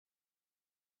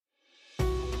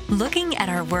Looking at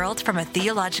our world from a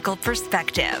theological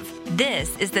perspective.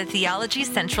 This is the Theology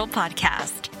Central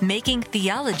Podcast, making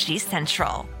theology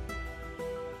central.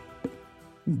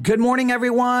 Good morning,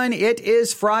 everyone. It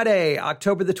is Friday,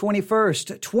 October the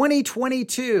 21st,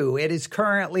 2022. It is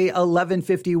currently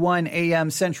 11:51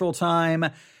 a.m. Central Time,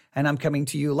 and I'm coming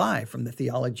to you live from the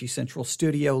Theology Central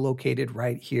studio located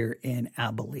right here in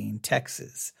Abilene,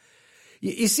 Texas.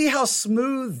 You see how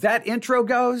smooth that intro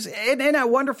goes? Isn't that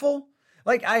wonderful?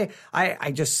 Like I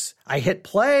hit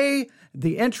play,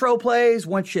 the intro plays.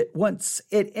 Once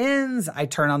it ends, I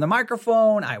turn on the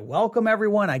microphone. I welcome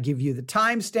everyone. I give you the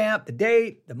timestamp, the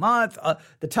date, the month,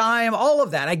 the time, all of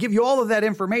that. I give you all of that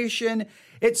information.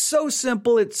 It's so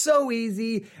simple. It's so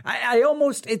easy.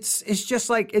 It's just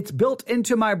like it's built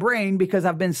into my brain because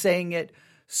I've been saying it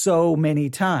so many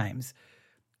times.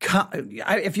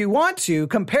 If you want to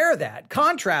compare that,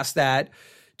 contrast that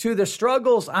to the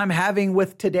struggles I'm having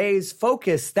with today's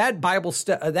focus, that podcast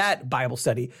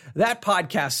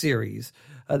series,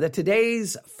 the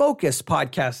Today's Focus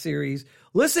podcast series.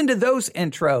 Listen to those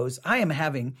intros. I am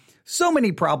having so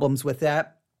many problems with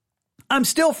that. I'm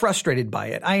still frustrated by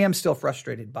it. I am still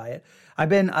frustrated by it. I've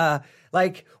been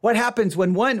what happens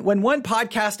when one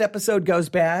podcast episode goes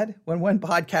bad? When one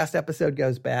podcast episode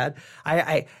goes bad,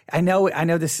 I know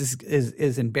this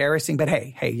is embarrassing, but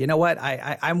hey, you know what?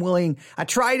 I'm willing. I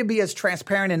try to be as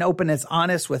transparent and open, as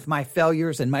honest with my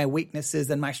failures and my weaknesses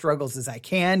and my struggles as I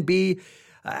can be.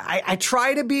 I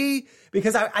try to be,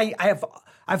 because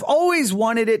I've always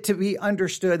wanted it to be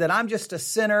understood that I'm just a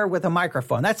sinner with a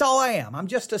microphone. That's all I am. I'm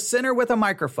just a sinner with a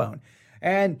microphone.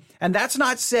 And that's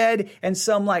not said in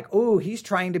some like, oh, he's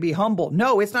trying to be humble.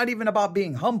 No, it's not even about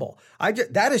being humble.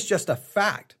 That is just a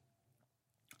fact.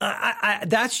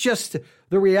 That's just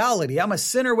the reality. I'm a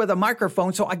sinner with a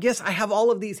microphone. So I guess I have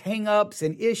all of these hangups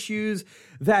and issues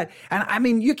and I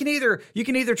mean, you can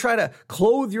either try to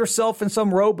clothe yourself in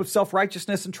some robe of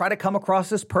self-righteousness and try to come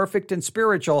across as perfect and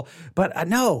spiritual. But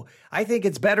no, I think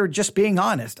it's better just being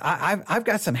honest. I've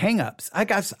got some hangups.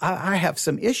 I have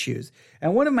some issues.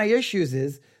 And one of my issues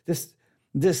is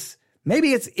this,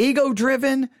 maybe it's ego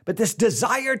driven, but this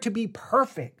desire to be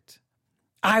perfect.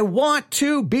 I want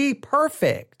to be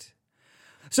perfect.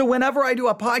 So whenever I do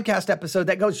a podcast episode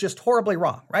that goes just horribly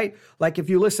wrong, right? Like if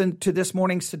you listen to this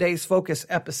morning's Today's Focus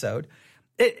episode,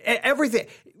 everything,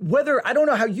 I don't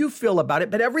know how you feel about it,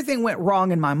 but everything went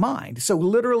wrong in my mind. So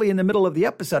literally in the middle of the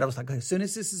episode, I was like, as soon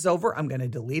as this is over, I'm going to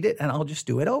delete it and I'll just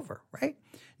do it over, right?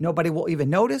 Nobody will even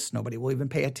notice. Nobody will even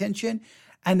pay attention.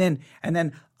 And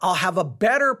then I'll have a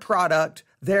better product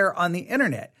there on the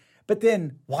internet. But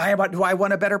then why do I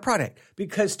want a better product?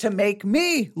 Because to make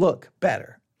me look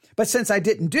better. But since I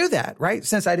didn't do that, right?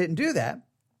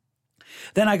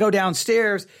 Then I go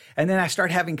downstairs and then I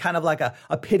start having kind of like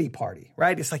a pity party,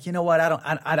 right? It's like, you know what? I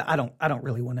don't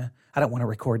want to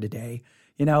record today.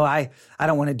 You know, I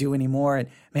don't want to do anymore. And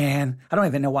man, I don't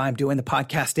even know why I'm doing the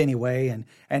podcast anyway. And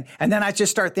then I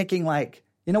just start thinking like,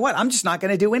 you know what? I'm just not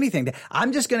going to do anything.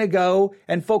 I'm just going to go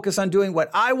and focus on doing what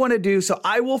I want to do so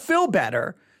I will feel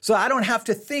better. So I don't have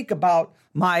to think about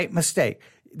my mistake.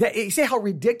 You see how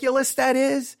ridiculous that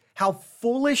is? How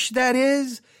foolish that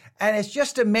is? And it's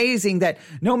just amazing that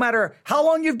no matter how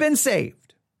long you've been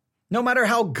saved, no matter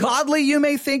how godly you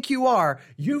may think you are,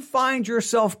 you find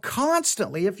yourself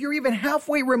constantly, if you're even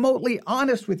halfway remotely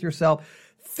honest with yourself,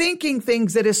 thinking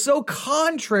things that is so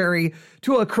contrary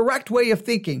to a correct way of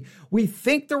thinking. We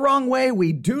think the wrong way.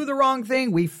 We do the wrong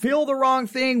thing. We feel the wrong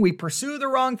thing. We pursue the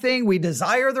wrong thing. We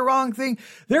desire the wrong thing.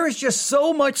 There is just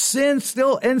so much sin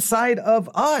still inside of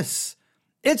us.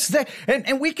 It's there.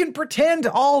 And we can pretend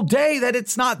all day that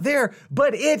it's not there,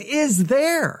 but it is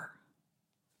there.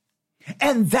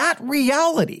 And that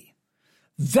reality,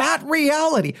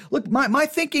 look, my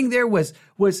thinking there was,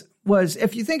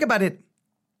 if you think about it,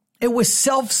 it was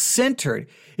self-centered.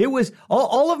 It was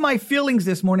all of my feelings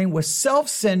this morning was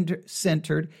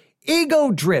self-centered,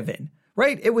 ego-driven,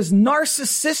 right? It was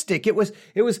narcissistic. It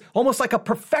was almost like a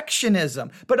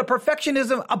perfectionism, but a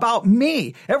perfectionism about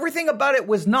me. Everything about it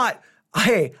was not,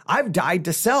 hey, I've died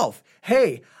to self.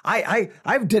 Hey,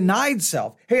 I've denied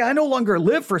self. Hey, I no longer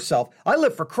live for self. I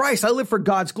live for Christ. I live for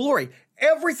God's glory.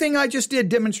 Everything I just did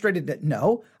demonstrated that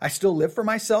no, I still live for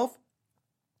myself.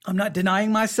 I'm not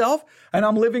denying myself, and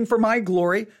I'm living for my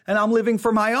glory, and I'm living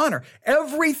for my honor.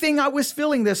 Everything I was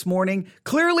feeling this morning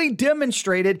clearly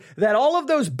demonstrated that all of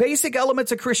those basic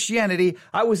elements of Christianity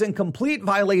I was in complete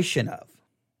violation of.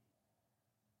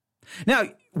 Now,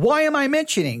 why am I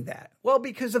mentioning that? Well,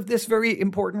 because of this very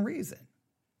important reason.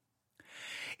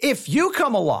 If you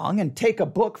come along and take a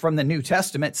book from the New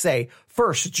Testament, say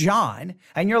 1 John,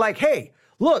 and you're like, hey,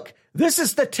 look, this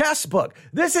is the test book.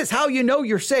 This is how you know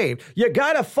you're saved. You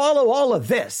got to follow all of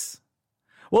this.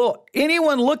 Well,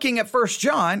 anyone looking at 1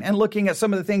 John and looking at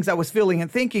some of the things I was feeling and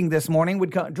thinking this morning would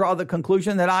draw the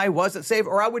conclusion that I wasn't saved,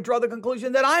 or I would draw the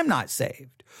conclusion that I'm not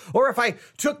saved. Or if I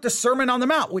took the Sermon on the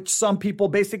Mount, which some people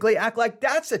basically act like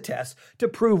that's a test to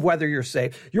prove whether you're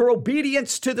saved. Your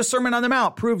obedience to the Sermon on the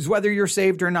Mount proves whether you're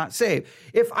saved or not saved.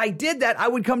 If I did that, I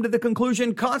would come to the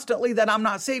conclusion constantly that I'm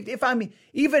not saved if I'm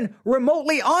even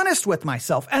remotely honest with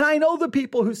myself. And I know the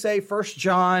people who say 1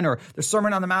 John or the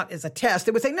Sermon on the Mount is a test.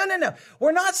 They would say, no,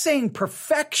 we're not saying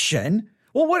perfection.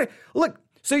 Well, look,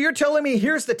 so you're telling me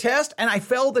here's the test and I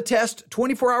failed the test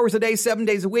 24 hours a day, 7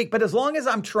 days a week. But as long as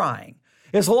I'm trying,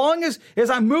 as long as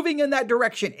I'm moving in that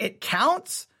direction, it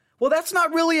counts. Well, that's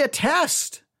not really a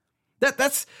test.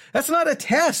 That's not a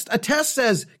test. A test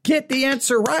says get the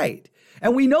answer right.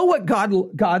 And we know what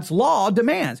God's law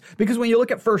demands, because when you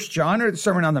look at 1 John or the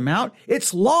Sermon on the Mount,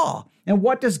 it's law. And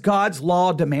what does God's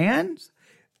law demand?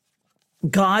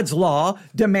 God's law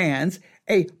demands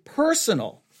a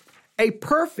personal, a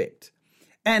perfect,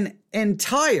 an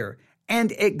entire,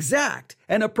 and exact,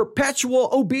 and a perpetual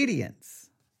obedience.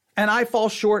 And I fall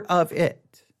short of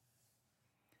it.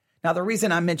 Now, the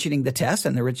reason I'm mentioning the test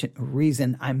and the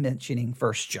reason I'm mentioning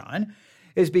 1 John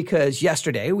is because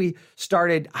yesterday we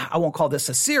started, I won't call this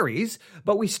a series,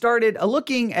 but we started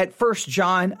looking at 1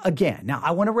 John again. Now,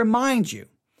 I want to remind you,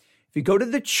 if you go to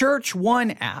the Church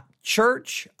One app,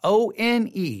 Church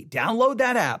O-N-E, download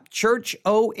that app, Church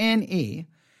O-N-E,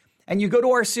 and you go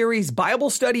to our series Bible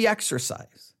Study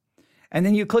Exercise. And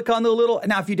then you click on the little,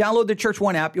 now if you download the Church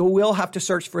One app, you will have to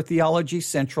search for Theology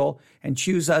Central and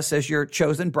choose us as your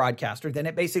chosen broadcaster. Then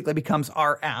it basically becomes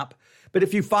our app. But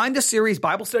if you find the series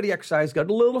Bible Study Exercise, go to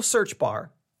the little search bar,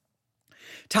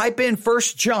 type in 1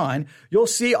 John, you'll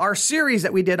see our series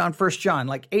that we did on 1 John,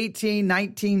 like 18,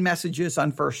 19 messages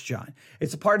on 1 John.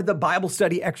 It's a part of the Bible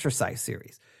Study Exercise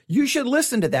series. You should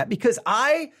listen to that because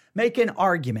I make an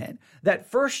argument that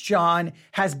 1 John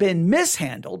has been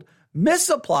mishandled,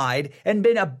 misapplied, and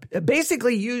been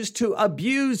basically used to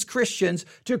abuse Christians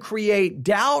to create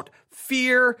doubt,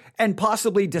 fear, and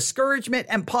possibly discouragement,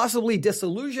 and possibly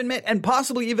disillusionment, and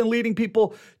possibly even leading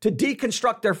people to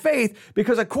deconstruct their faith.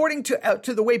 Because according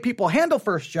to the way people handle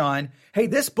 1 John, hey,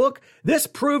 this book, this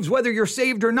proves whether you're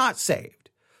saved or not saved.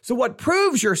 So what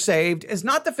proves you're saved is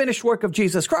not the finished work of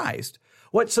Jesus Christ.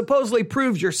 What supposedly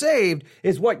proves you're saved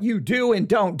is what you do and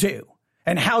don't do,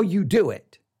 and how you do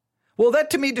it. Well,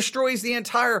 that to me destroys the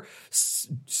entire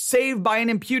saved by an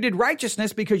imputed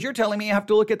righteousness, because you're telling me I have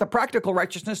to look at the practical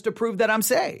righteousness to prove that I'm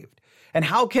saved. And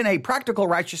how can a practical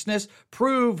righteousness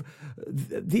prove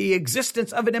the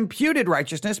existence of an imputed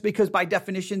righteousness? Because by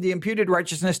definition, the imputed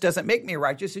righteousness doesn't make me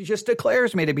righteous. It just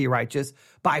declares me to be righteous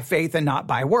by faith and not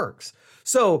by works.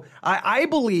 So I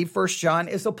believe 1 John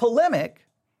is a polemic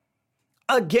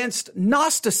against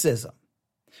Gnosticism.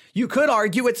 You could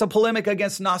argue it's a polemic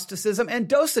against Gnosticism and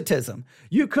Docetism.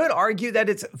 You could argue that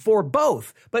it's for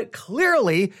both, but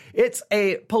clearly it's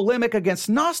a polemic against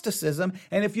Gnosticism.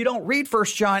 And if you don't read 1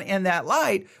 John in that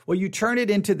light, well, you turn it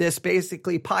into this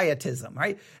basically pietism,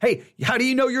 right? Hey, how do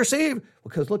you know you're saved?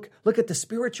 Because look at the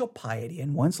spiritual piety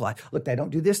in one's life. Look, they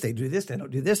don't do this, they do this, they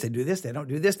don't do this, they do this, they don't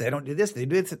do this, they don't do this, they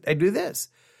do this, they do this.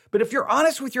 But if you're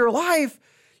honest with your life,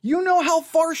 you know how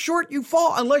far short you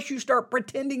fall unless you start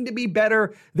pretending to be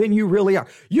better than you really are.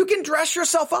 You can dress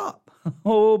yourself up.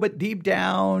 Oh, but deep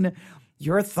down,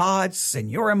 your thoughts and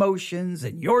your emotions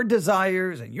and your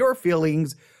desires and your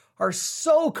feelings are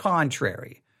so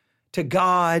contrary to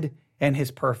God and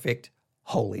his perfect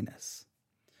holiness.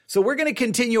 So we're going to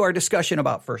continue our discussion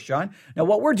about 1 John. Now,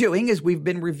 what we're doing is we've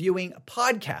been reviewing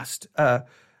podcast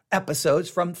episodes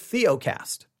from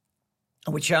Theocast.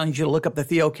 We challenge you to look up the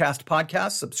Theocast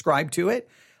podcast, subscribe to it,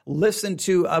 listen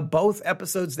to both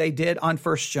episodes they did on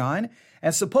 1 John.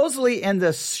 And supposedly in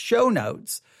the show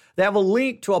notes, they have a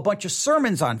link to a bunch of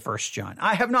sermons on 1 John.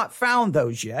 I have not found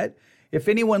those yet. If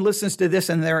anyone listens to this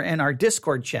and they're in our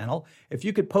Discord channel, if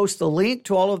you could post the link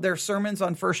to all of their sermons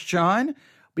on 1 John,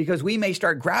 because we may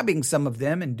start grabbing some of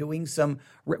them and doing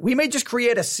we may just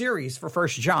create a series for 1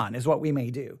 John is what we may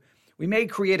do. We may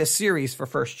create a series for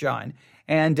 1 John.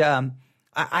 And,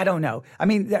 I don't know. I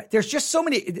mean, there's just so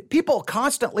many people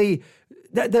constantly,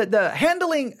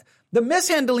 the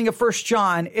mishandling of 1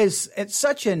 John it's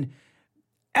such an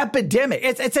epidemic.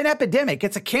 It's an epidemic.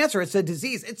 It's a cancer. It's a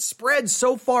disease. It spreads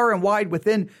so far and wide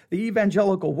within the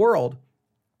evangelical world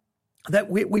that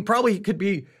we probably could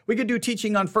do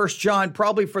teaching on 1 John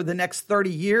probably for the next 30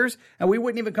 years, and we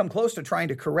wouldn't even come close to trying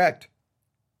to correct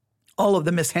all of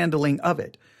the mishandling of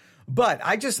it. But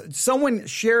someone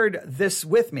shared this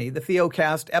with me, the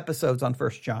Theocast episodes on 1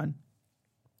 John.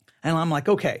 And I'm like,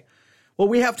 okay, well,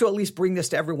 we have to at least bring this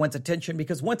to everyone's attention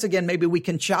because once again, maybe we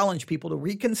can challenge people to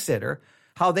reconsider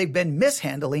how they've been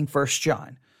mishandling 1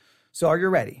 John. So are you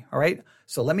ready? All right.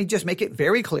 So let me just make it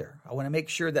very clear. I want to make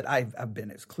sure that I've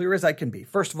been as clear as I can be.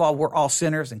 First of all, we're all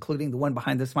sinners, including the one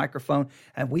behind this microphone,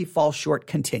 and we fall short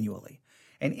continually.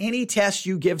 And any test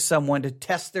you give someone to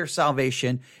test their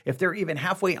salvation, if they're even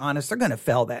halfway honest, they're going to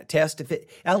fail that test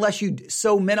unless you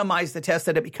so minimize the test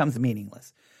that it becomes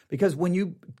meaningless. Because when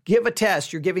you give a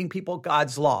test, you're giving people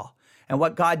God's law. And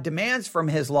what God demands from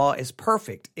his law is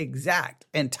perfect, exact,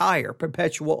 entire,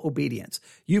 perpetual obedience.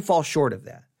 You fall short of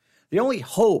that. The only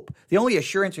hope, the only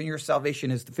assurance in your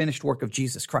salvation is the finished work of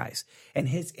Jesus Christ and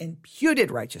his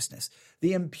imputed righteousness,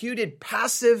 the imputed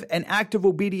passive and active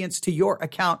obedience to your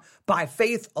account by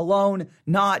faith alone,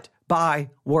 not by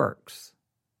works.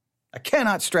 I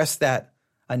cannot stress that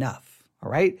enough,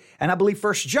 all right? And I believe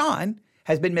 1 John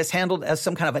has been mishandled as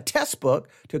some kind of a test book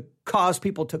to cause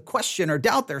people to question or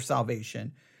doubt their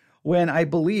salvation, when I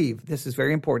believe, this is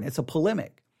very important, it's a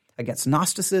polemic against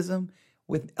Gnosticism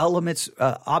with elements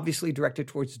obviously directed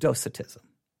towards Docetism.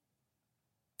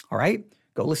 All right,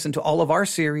 go listen to all of our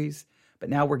series, but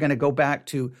now we're going to go back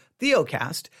to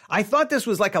Theocast. I thought this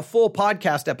was like a full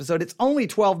podcast episode. It's only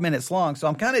 12 minutes long, so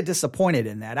I'm kind of disappointed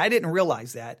in that. I didn't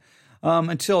realize that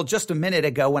until just a minute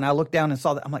ago when I looked down and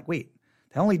saw that. I'm like, wait,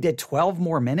 they only did 12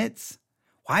 more minutes?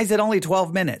 Why is it only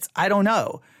 12 minutes? I don't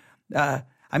know. I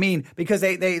mean, because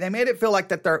they made it feel like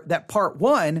that part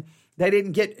one, they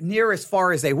didn't get near as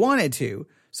far as they wanted to.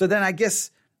 So then I guess,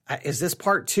 is this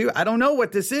part two? I don't know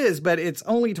what this is, but it's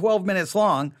only 12 minutes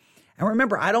long. And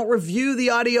remember, I don't review the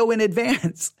audio in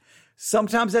advance.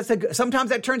 Sometimes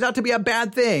that turns out to be a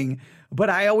bad thing, but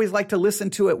I always like to listen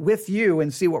to it with you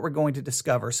and see what we're going to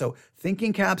discover. So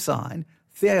thinking caps on,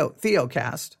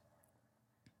 Theocast.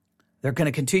 They're going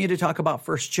to continue to talk about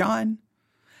 1 John.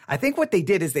 I think what they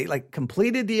did is they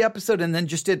completed the episode and then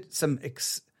just did some,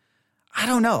 I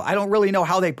don't know. I don't really know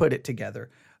how they put it together.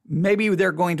 Maybe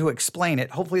they're going to explain it.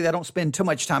 Hopefully they don't spend too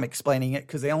much time explaining it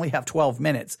because they only have 12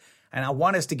 minutes. And I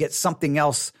want us to get something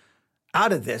else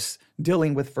out of this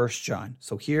dealing with 1 John.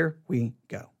 So here we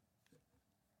go.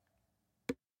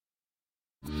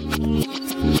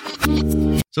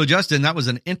 So, Justin, that was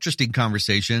an interesting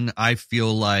conversation. I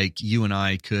feel like you and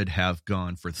I could have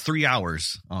gone for 3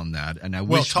 hours on that. And I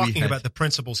wish talking about the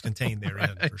principles contained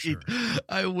therein, right? For sure.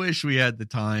 I wish we had the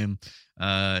time.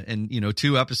 And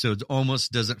 2 episodes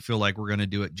almost doesn't feel like we're going to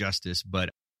do it justice.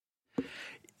 But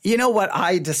you know what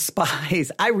I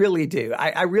despise? I really do.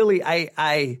 I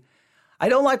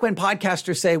don't like when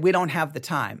podcasters say we don't have the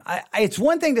time. It's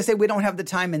one thing to say we don't have the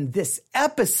time in this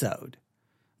episode,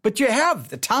 but you have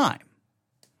the time.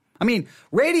 I mean,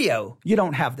 radio, you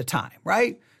don't have the time,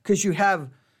 right? Because you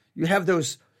have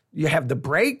the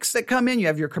breaks that come in, you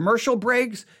have your commercial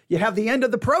breaks, you have the end of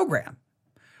the program.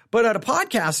 But at a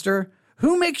podcaster,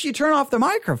 who makes you turn off the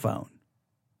microphone?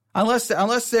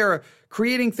 Unless they're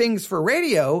creating things for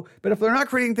radio, but if they're not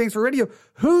creating things for radio,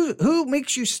 who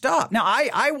makes you stop? Now,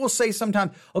 I will say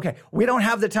sometimes, okay, we don't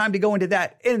have the time to go into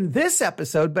that in this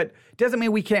episode, but it doesn't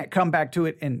mean we can't come back to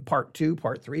it in part 2,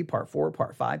 part 3, part 4,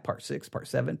 part 5, part 6, part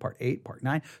 7, part 8, part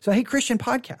 9. So, hey, Christian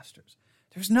podcasters,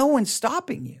 there's no one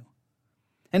stopping you.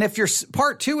 And if your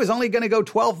part 2 is only going to go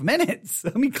 12 minutes,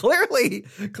 I mean, clearly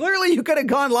you could have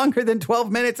gone longer than 12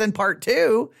 minutes in part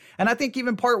 2. And I think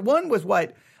even part 1 was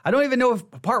what? I don't even know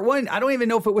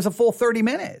if it was a full 30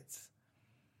 minutes.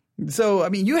 So, I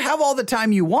mean, you have all the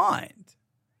time you want.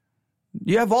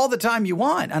 You have all the time you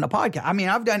want on a podcast. I mean,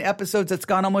 I've done episodes that's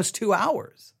gone almost 2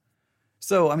 hours.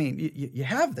 So, I mean, you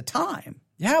have the time.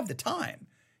 You have the time.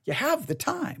 You have the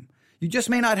time. You just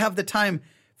may not have the time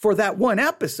for that one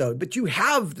episode, but you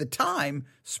have the time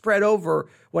spread over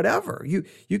whatever.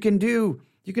 You can do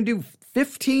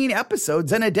 15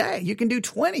 episodes in a day. You can do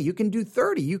 20, you can do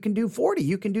 30, you can do 40,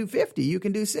 you can do 50, you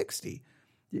can do 60.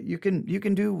 You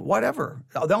can do whatever.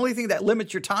 The only thing that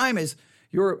limits your time is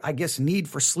your, I guess, need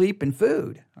for sleep and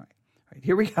food. All right,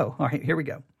 here we go. All right, here we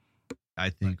go. I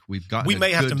think we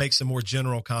may have to make some more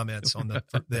general comments on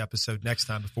the episode next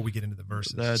time before we get into the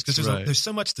verses. Because there's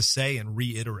so much to say and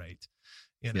reiterate.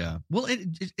 Yeah. Well,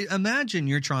 imagine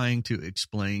you're trying to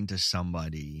explain to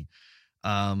somebody,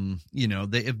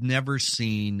 they have never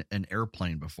seen an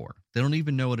airplane before. They don't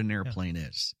even know what an airplane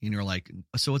is. And you're like,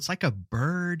 so it's like a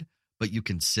bird, but you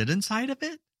can sit inside of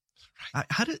it?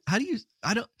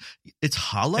 It's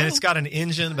hollow. And it's got an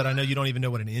engine, but I know you don't even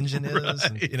know what an engine is. Right.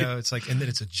 And, it's like, and then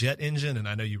it's a jet engine, and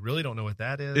I know you really don't know what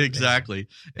that is. Exactly.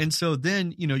 And so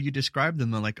then, you describe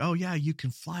them, they're like, oh yeah, you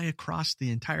can fly across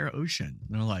the entire ocean.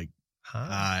 And they're like,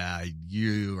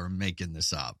 you are making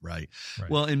this up, right?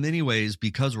 Well, in many ways,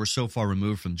 because we're so far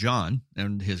removed from John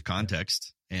and his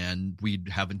context, and we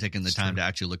haven't taken the time to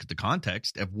actually look at the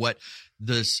context of what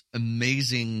this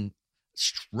amazing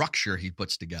structure he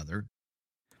puts together.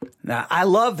 Now, I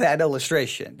love that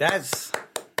illustration. That's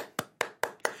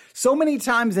so many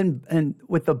times in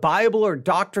with the Bible or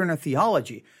doctrine or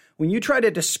theology, when you try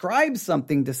to describe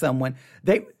something to someone,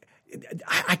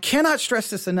 I cannot stress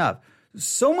this enough.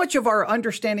 So much of our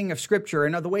understanding of Scripture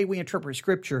and of the way we interpret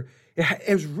Scripture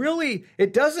is really,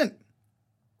 it doesn't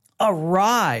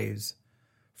arise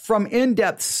from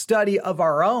in-depth study of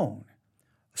our own.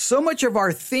 So much of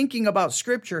our thinking about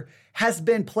Scripture has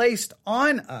been placed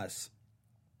on us.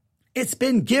 It's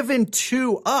been given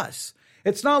to us.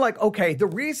 It's not like, okay, the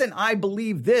reason I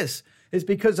believe this is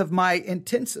because of my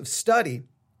intensive study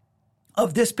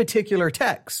of this particular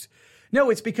text. No,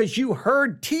 it's because you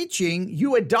heard teaching,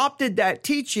 you adopted that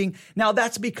teaching. Now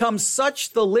that's become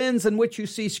such the lens in which you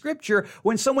see Scripture.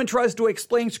 When someone tries to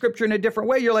explain Scripture in a different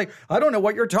way, you're like, I don't know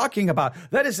what you're talking about.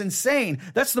 That is insane.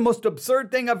 That's the most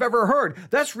absurd thing I've ever heard.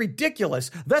 That's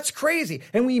ridiculous. That's crazy.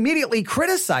 And we immediately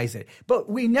criticize it. But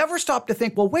we never stop to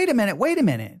think, well, wait a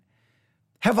minute.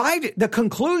 The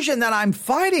conclusion that I'm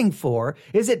fighting for,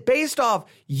 is it based off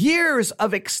years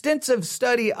of extensive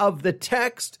study of the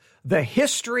text, the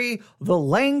history, the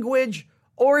language,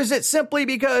 or is it simply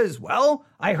because, well,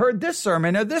 I heard this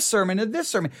sermon or this sermon or this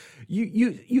sermon?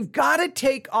 You've got to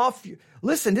take off.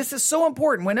 Listen, this is so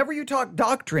important. Whenever you talk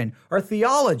doctrine or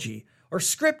theology or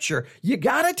Scripture, you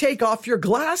got to take off your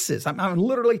glasses. I'm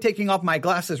literally taking off my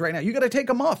glasses right now. You got to take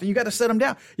them off and you got to set them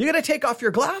down. You got to take off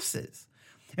your glasses.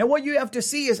 And what you have to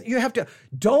see is you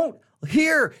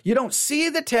don't see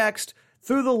the text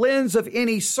through the lens of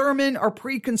any sermon or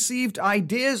preconceived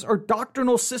ideas or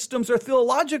doctrinal systems or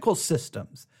theological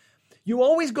systems. You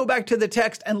always go back to the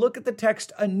text and look at the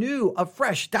text anew,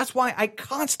 afresh. That's why I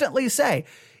constantly say,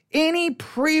 any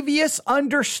previous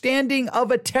understanding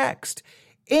of a text,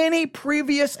 any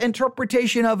previous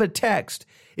interpretation of a text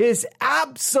is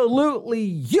absolutely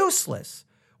useless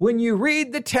when you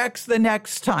read the text the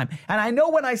next time. And I know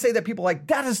when I say that, people are like,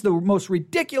 that is the most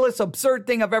ridiculous, absurd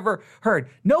thing I've ever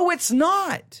heard. No, it's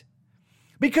not.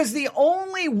 Because the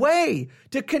only way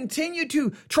to continue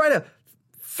to try to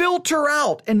filter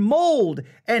out and mold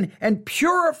and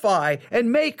purify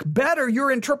and make better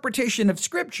your interpretation of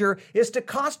Scripture is to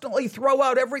constantly throw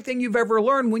out everything you've ever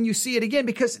learned when you see it again,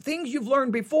 because things you've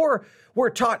learned before were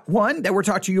taught, one, that were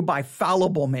taught to you by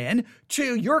fallible men.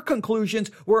 Two, your conclusions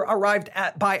were arrived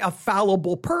at by a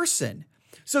fallible person.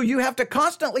 So you have to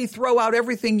constantly throw out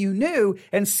everything you knew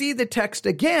and see the text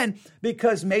again,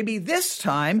 because maybe this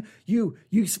time you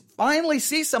finally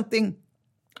see something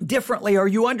differently, or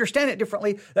you understand it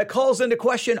differently, that calls into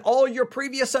question all your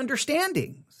previous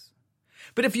understandings.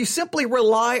 But if you simply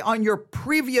rely on your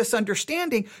previous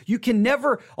understanding, you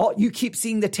keep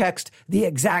seeing the text the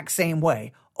exact same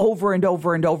way, over and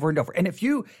over and over and over. And if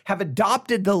you have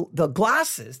adopted the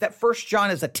glasses, that 1 John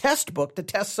is a test book to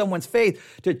test someone's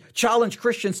faith, to challenge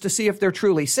Christians to see if they're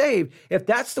truly saved, if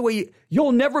that's the way,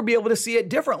 you'll never be able to see it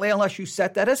differently unless you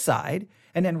set that aside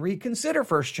and then reconsider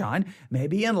 1 John,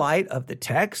 maybe in light of the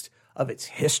text, of its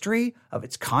history, of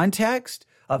its context,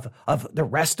 of the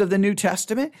rest of the New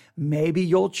Testament. Maybe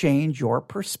you'll change your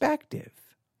perspective.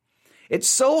 It's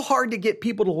so hard to get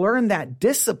people to learn that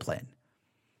discipline.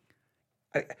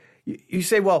 You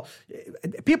say, well,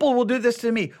 people will do this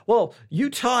to me. Well, you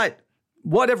taught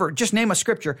whatever, just name a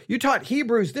scripture. You taught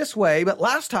Hebrews this way, but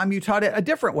last time you taught it a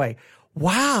different way.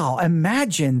 Wow,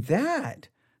 imagine that.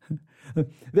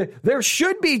 There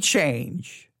should be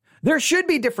change. There should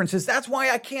be differences. That's why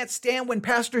I can't stand when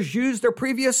pastors use their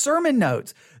previous sermon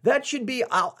notes. That should be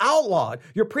outlawed.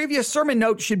 Your previous sermon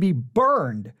notes should be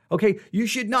burned. Okay, you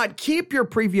should not keep your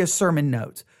previous sermon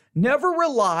notes. Never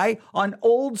rely on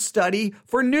old study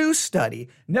for new study.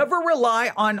 Never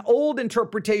rely on old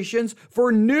interpretations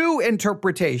for new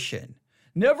interpretation.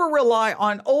 Never rely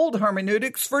on old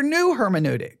hermeneutics for new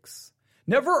hermeneutics.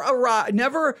 Never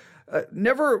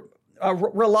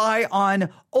rely on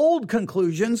old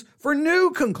conclusions for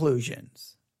new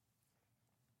conclusions.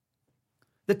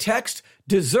 The text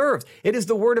deserves, it is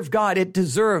the word of God, it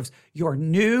deserves your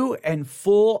new and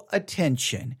full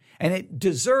attention. And it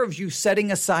deserves you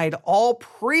setting aside all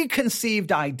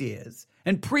preconceived ideas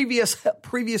and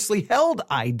previously held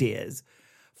ideas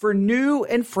for new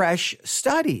and fresh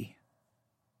study.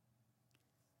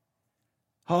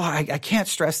 Oh, I can't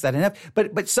stress that enough.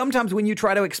 But sometimes when you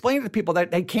try to explain it to people,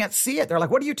 that they can't see it. They're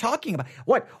like, what are you talking about?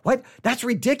 What? That's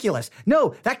ridiculous.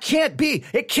 No, that can't be.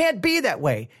 It can't be that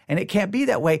way. And it can't be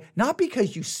that way, not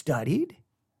because you studied.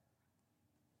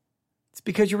 It's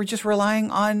because you were just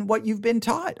relying on what you've been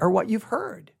taught or what you've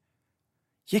heard.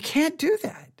 You can't do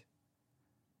that.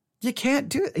 You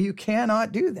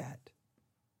cannot do that.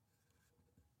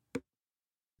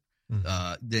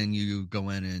 Then you go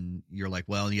in and you're like,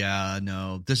 well, yeah,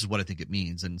 no, this is what I think it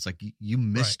means. And it's like, you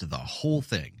missed the whole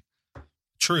thing.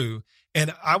 True.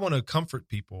 And I want to comfort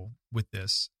people with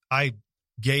this. I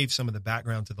gave some of the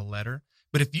background to the letter,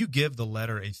 but if you give the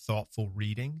letter a thoughtful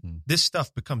reading, this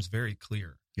stuff becomes very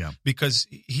clear. Yeah. Because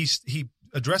he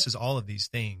addresses all of these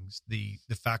things. The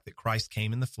fact that Christ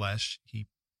came in the flesh, he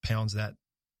pounds that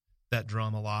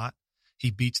drum a lot.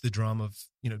 He beats the drum of,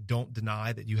 don't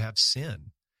deny that you have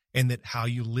sin. And that how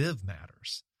you live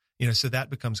matters, so that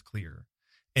becomes clear.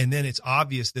 And then it's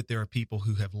obvious that there are people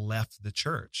who have left the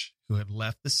church, who have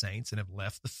left the saints and have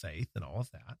left the faith and all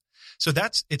of that. So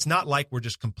it's not like we're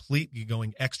just completely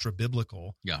going extra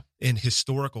biblical in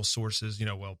historical sources,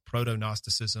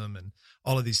 proto-Gnosticism and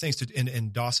all of these things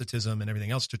and Docetism and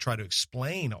everything else to try to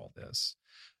explain all this.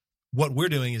 What we're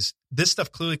doing is this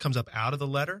stuff clearly comes up out of the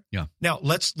letter. Yeah. Now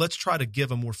let's try to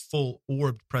give a more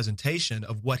full-orbed presentation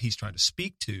of what he's trying to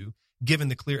speak to, given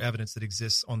the clear evidence that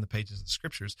exists on the pages of the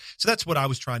scriptures. So that's what I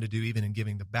was trying to do, even in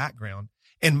giving the background.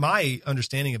 And my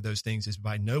understanding of those things is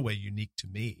by no way unique to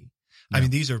me. Yeah. I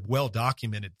mean, these are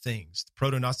well-documented things: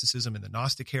 proto-Gnosticism and the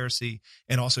Gnostic heresy,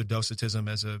 and also Docetism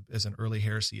as an early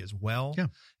heresy as well. Yeah.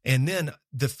 And then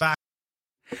the fact.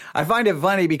 I find it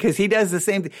funny because he does the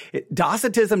same thing.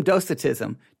 Docetism,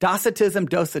 Docetism, Docetism,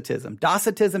 Docetism,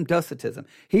 Docetism, Docetism.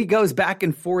 He goes back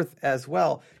and forth as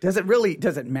well. Does it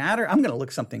matter? I'm going to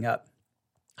look something up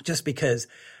just because,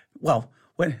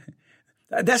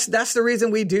 that's the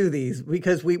reason we do these,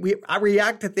 because I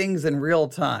react to things in real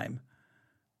time.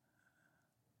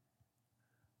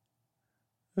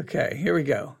 Okay, here we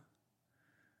go.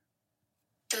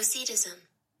 Docetism.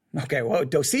 Okay,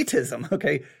 Docetism.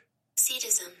 Okay.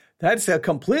 Cetism. That's a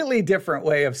completely different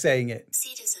way of saying it.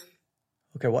 Cetism.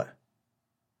 Okay, what?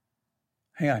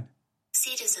 Hang on.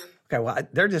 Cetism. Okay, well,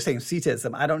 they're just saying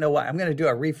Cetism. I don't know why. I'm going to do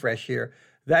a refresh here.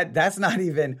 That's not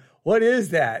even, what is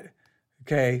that?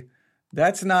 Okay,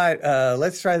 that's not,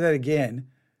 let's try that again.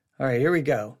 All right, here we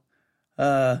go.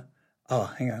 Hang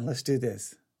on, let's do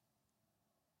this.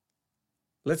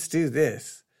 Here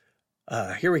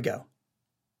we go.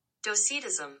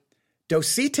 Docetism.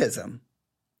 Docetism.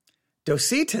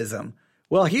 Docetism.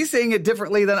 Well, he's saying it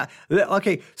differently than I.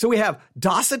 Okay, so we have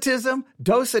Docetism,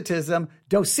 Docetism,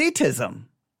 Docetism.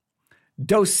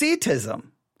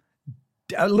 Docetism.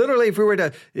 Literally, if we were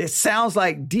to, it sounds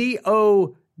like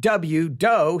D-O-W,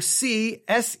 do,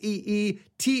 C-S-E-E-T-I-Z-M.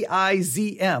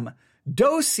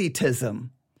 Docetism.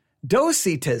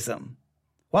 Docetism.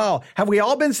 Wow, have we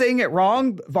all been saying it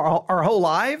wrong our whole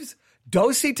lives?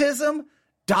 Docetism?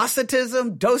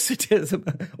 Docetism, Docetism.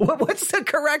 What's the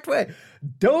correct way?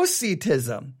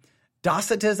 Docetism.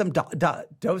 Docetism,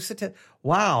 Docetism.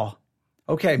 Wow.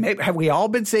 Okay, maybe have we all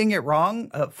been saying it wrong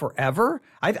forever?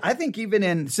 I think even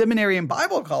in seminary and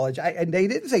Bible college, and they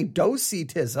didn't say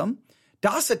Docetism,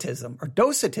 Docetism, or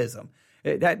Docetism.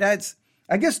 That's,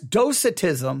 I guess,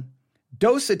 Docetism.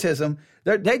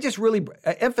 They just really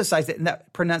emphasize it in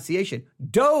that pronunciation.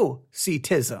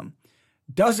 Docetism.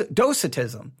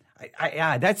 Docetism.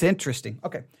 That's interesting.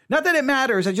 Okay. Not that it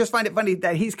matters. I just find it funny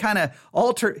that he's kind of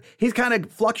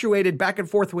fluctuated back and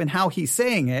forth when how he's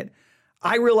saying it.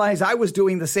 I realized I was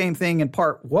doing the same thing in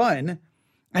part 1,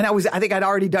 and I think I'd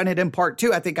already done it in part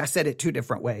 2. I think I said it 2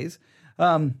 different ways.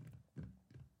 I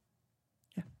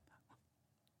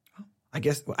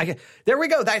guess there we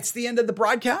go. That's the end of the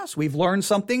broadcast. We've learned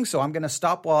something, so I'm going to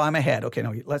stop while I'm ahead. Okay,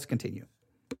 no, let's continue.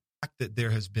 The fact that there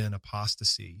has been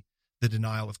apostasy, the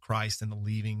denial of Christ and the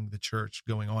leaving the church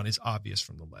going on, is obvious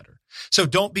from the letter. So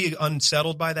don't be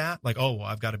unsettled by that. Like,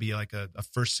 I've got to be like a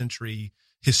first century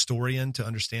historian to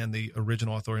understand the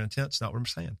original authorial intent. It's not what I'm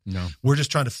saying. No. We're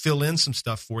just trying to fill in some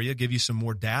stuff for you, give you some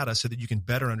more data so that you can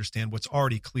better understand what's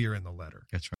already clear in the letter.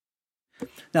 That's right.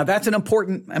 Now, that's an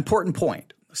important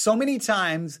point. So many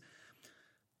times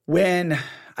when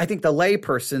I think the lay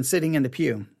person sitting in the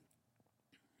pew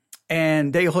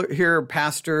and they hear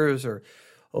pastors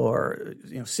or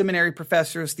seminary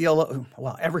professors,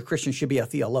 every Christian should be a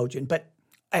theologian, but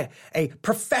a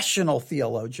professional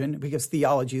theologian, because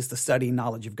theology is the study and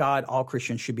knowledge of God. All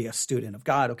Christians should be a student of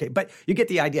God. Okay, but you get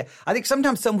the idea. I think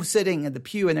sometimes someone's sitting in the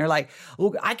pew and they're like,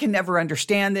 "Oh, I can never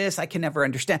understand this. I can never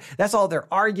understand." That's all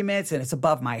their arguments, and it's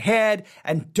above my head.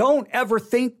 And don't ever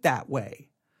think that way.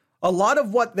 a lot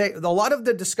of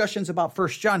the discussions about 1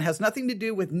 John has nothing to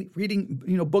do with reading,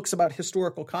 books about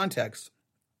historical context.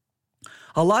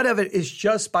 A lot of it is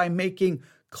just by making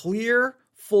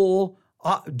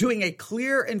doing a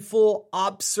clear and full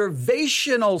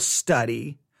observational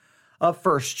study of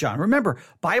 1 John. Remember,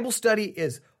 Bible study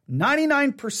is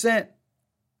 99%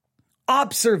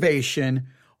 observation,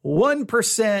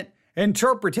 1%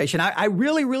 interpretation. I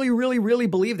really, really, really, really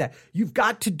believe that. You've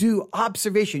got to do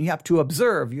observation. You have to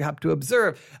observe.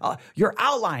 Your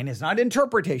outline is not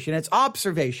interpretation. It's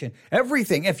observation.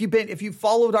 Everything. If you've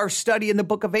followed our study in the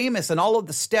book of Amos and all of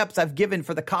the steps I've given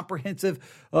for the comprehensive,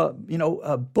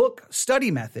 book study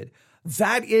method,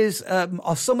 that is,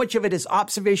 so much of it is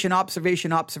observation,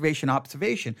 observation, observation,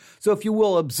 observation. So if you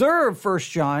will observe 1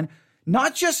 John,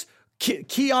 not just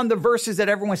key on the verses that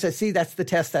everyone says, see, that's the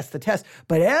test.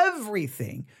 But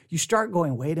everything, you start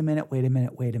going, wait a minute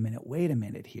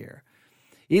here.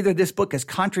 Either this book is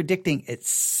contradicting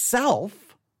itself,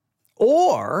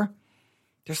 or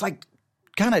there's like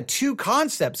kind of two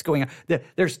concepts going on.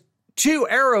 There's two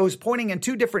arrows pointing in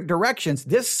two different directions.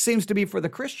 This seems to be for the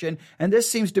Christian, and this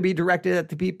seems to be directed at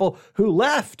the people who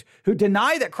left, who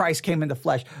deny that Christ came in the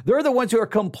flesh. They're the ones who are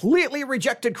completely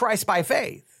rejected Christ by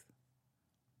faith.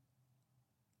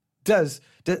 I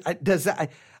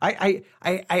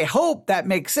hope that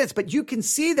makes sense, but you can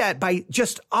see that by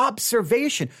just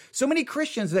observation. So many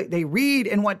Christians, they read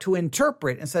and want to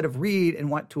interpret instead of read and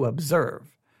want to observe.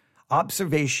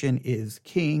 Observation is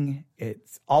king.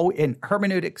 It's all in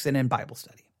hermeneutics and in Bible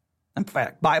study. In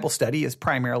fact, Bible study is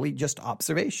primarily just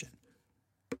observation.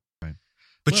 Right.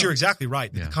 But you're exactly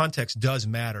right. The context does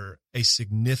matter a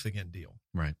significant deal.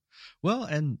 Right. Well,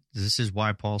 and this is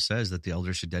why Paul says that the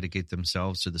elders should dedicate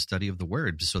themselves to the study of the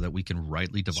word so that we can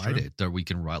rightly divide it, that we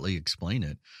can rightly explain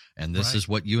it. And this is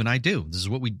what you and I do. This is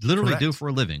what we literally do for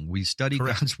a living. We study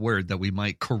God's word that we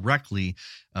might correctly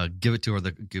give it to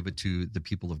the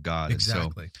people of God.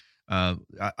 Exactly. And so,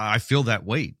 I feel that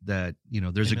weight that,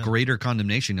 there's a greater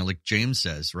condemnation, like James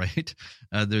says, right?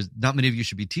 There's not many of you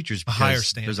should be teachers because a higher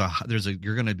standard.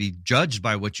 You're going to be judged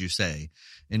by what you say,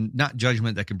 and not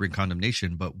judgment that can bring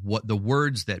condemnation, but what the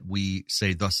words that we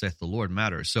say, thus saith the Lord,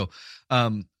 matter. So,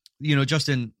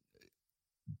 Justin,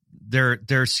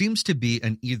 there seems to be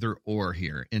an either or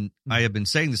here. And I have been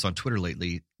saying this on Twitter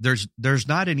lately. There's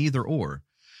not an either or.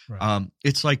 Right.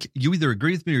 It's like you either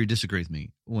agree with me or you disagree with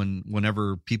me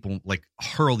whenever people like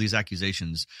hurl these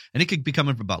accusations, and it could be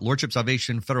coming about lordship,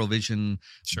 salvation, federal vision,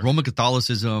 Roman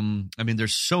Catholicism. I mean,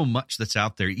 there's so much that's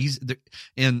out there.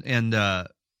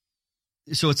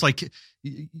 So it's like,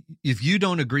 if you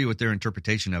don't agree with their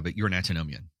interpretation of it, you're an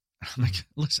antinomian. I'm like,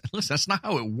 listen, that's not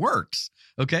how it works.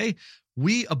 Okay.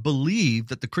 We believe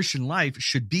that the Christian life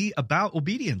should be about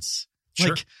obedience. Sure.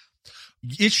 Like,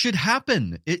 it should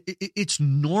happen. It's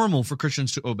normal for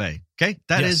Christians to obey. Okay.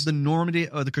 That is the normity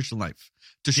of the Christian life,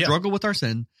 to struggle with our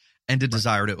sin and to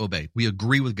desire to obey. We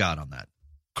agree with God on that.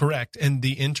 Correct. And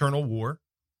the internal war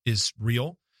is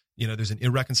real. There's an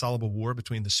irreconcilable war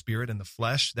between the spirit and the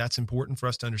flesh. That's important for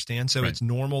us to understand. So it's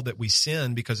normal that we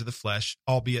sin because of the flesh,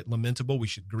 albeit lamentable. We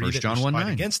should grieve it and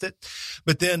fight against it.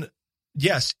 But then,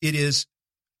 yes, it is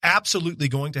absolutely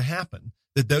going to happen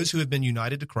that those who have been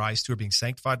united to Christ, who are being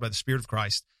sanctified by the Spirit of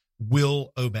Christ,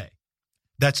 will obey.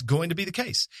 That's going to be the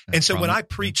case. And so when I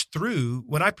preach through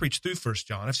 1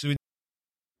 John,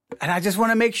 and I just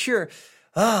want to make sure,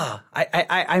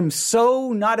 I'm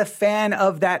so not a fan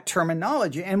of that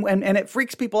terminology. And it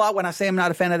freaks people out when I say I'm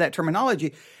not a fan of that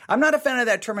terminology. I'm not a fan of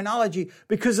that terminology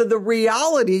because of the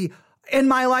reality in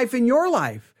my life, in your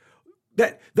life,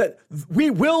 that we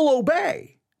will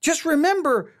obey. Just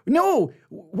remember,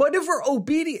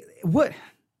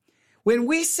 when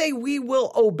we say we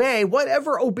will obey,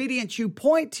 whatever obedience you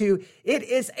point to, it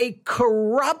is a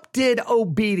corrupted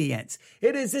obedience.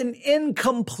 It is an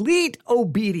incomplete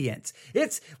obedience.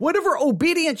 It's whatever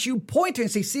obedience you point to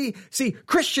and see,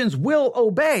 Christians will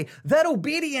obey. That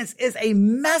obedience is a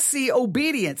messy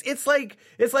obedience. It's like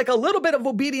a little bit of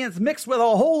obedience mixed with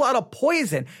a whole lot of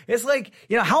poison. It's like,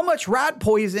 how much rat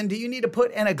poison do you need to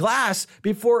put in a glass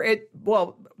before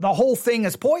the whole thing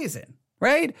is poison?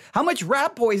 Right? How much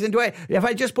rat poison if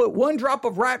I just put one drop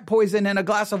of rat poison in a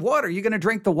glass of water, you're going to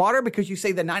drink the water because you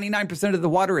say that 99% of the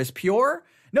water is pure?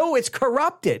 No, it's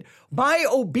corrupted. My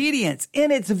obedience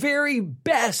in its very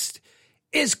best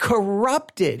is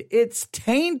corrupted. It's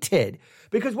tainted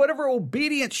because whatever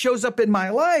obedience shows up in my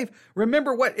life,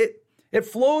 remember what it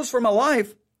flows from a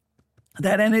life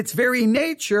that in its very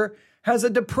nature has a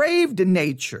depraved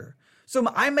nature. So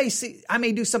I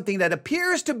may do something that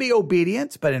appears to be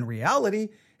obedience, but in reality,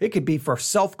 It could be for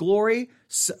self-glory,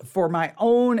 for my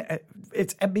own.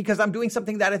 It's because I'm doing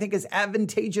something that I think is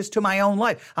advantageous to my own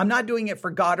life. I'm not doing it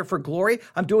for God or for glory.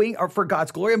 Or for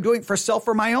God's glory. I'm doing it for self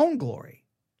or my own glory.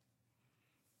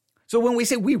 So when we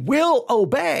say we will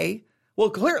obey, well,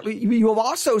 clearly you have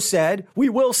also said we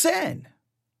will sin.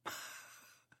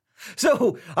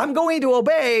 So I'm going to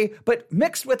obey, but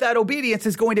mixed with that obedience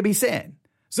is going to be sin.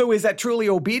 So is that truly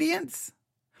obedience?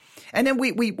 And then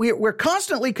we're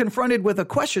constantly confronted with a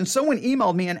question. Someone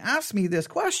emailed me and asked me this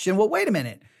question. Well, wait a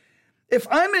minute. If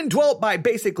I'm indwelt by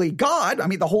basically God, I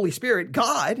mean, the Holy Spirit,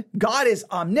 God is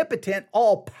omnipotent,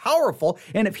 all powerful.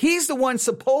 And if he's the one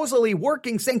supposedly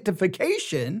working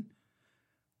sanctification,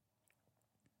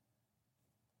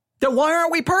 then why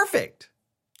aren't we perfect?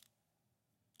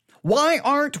 Why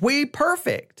aren't we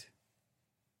perfect?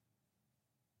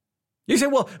 You say,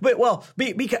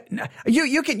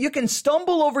 because you can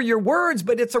stumble over your words,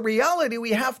 but it's a reality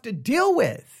we have to deal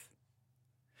with.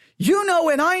 You know,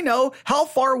 and I know how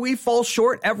far we fall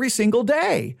short every single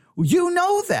day. You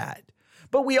know that.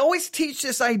 But we always teach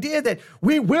this idea that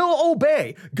we will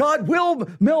obey. God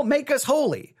will make us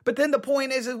holy. But then the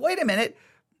point is wait a minute.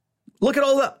 Look at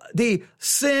all the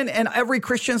sin in every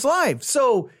Christian's life.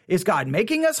 So is God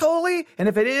making us holy? And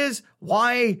if it is,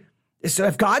 why? So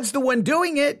if God's the one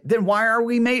doing it, then why are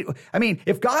we made? I mean,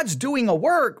 if God's doing a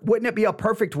work, wouldn't it be a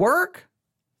perfect work?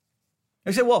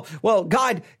 I say, well,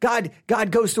 God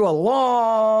goes through a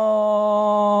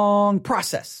long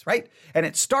process, right? And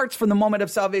it starts from the moment of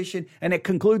salvation and it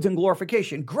concludes in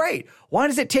glorification. Great. Why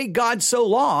does it take God so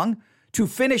long to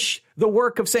finish the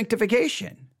work of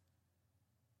sanctification?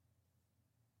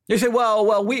 You say,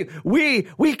 well, we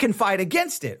can fight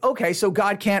against it. Okay, so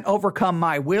God can't overcome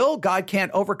my will. God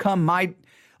can't overcome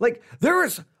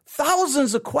there's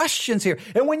thousands of questions here.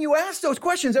 And when you ask those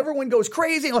questions, everyone goes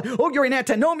crazy. Like, oh, you're an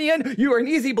antinomian. You are an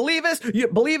easy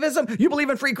believism. You believe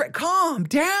in free grace. Calm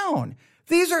down.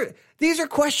 These are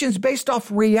questions based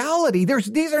off reality.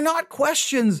 These are not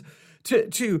questions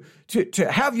to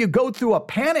have you go through a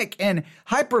panic and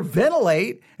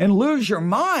hyperventilate and lose your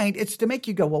mind. It's to make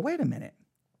you go, well, wait a minute.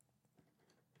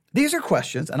 These are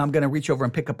questions, and I'm going to reach over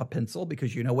and pick up a pencil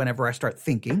because, whenever I start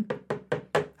thinking,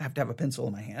 I have to have a pencil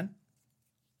in my hand.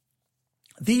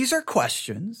 These are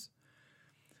questions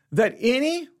that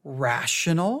any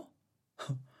rational,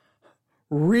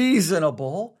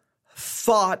 reasonable,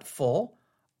 thoughtful,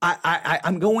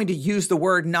 I'm going to use the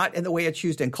word not in the way it's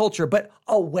used in culture, but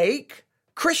awake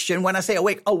Christian, when I say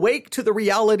awake to the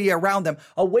reality around them,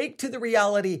 awake to the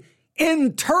reality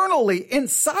internally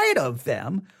inside of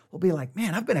them, will be like,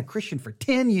 man, I've been a Christian for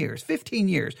 10 years, 15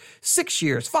 years, 6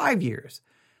 years, 5 years,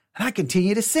 and I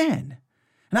continue to sin.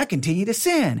 And I continue to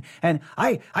sin. And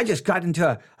I just got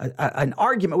into an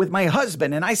argument with my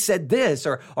husband and I said this,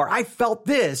 or I felt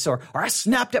this, or I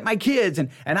snapped at my kids and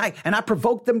I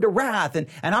provoked them to wrath and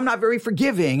I'm not very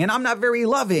forgiving and I'm not very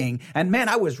loving. And man,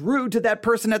 I was rude to that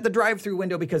person at the drive-through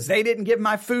window because they didn't give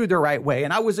my food the right way.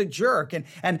 And I was a jerk. And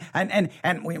I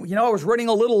was running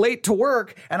a little late to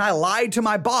work and I lied to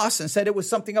my boss and said it was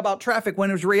something about traffic when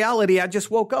it was reality. I just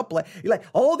woke up like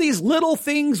all these little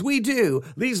things we do,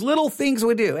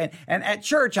 And at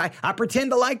church, I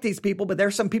pretend to like these people, but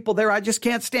there's some people there I just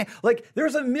can't stand. Like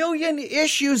there's a million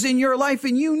issues in your life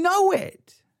and you know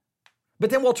it. But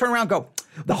then we'll turn around and go,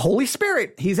 the Holy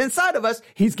Spirit, he's inside of us.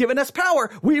 He's given us power.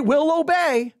 We will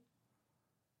obey.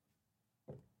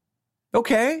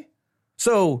 Okay.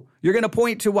 So you're going to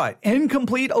point to what?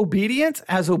 Incomplete obedience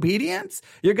as obedience?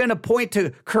 You're going to point to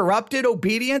corrupted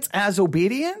obedience as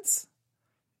obedience?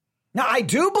 Now, I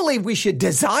do believe we should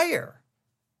desire.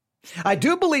 I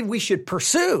do believe we should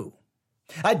pursue.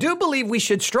 I do believe we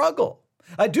should struggle.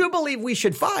 I do believe we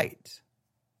should fight.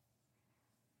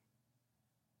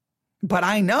 But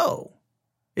I know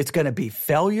it's going to be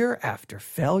failure after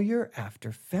failure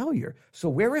after failure. So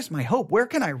where is my hope? Where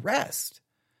can I rest?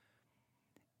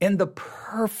 In the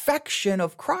perfection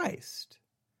of Christ,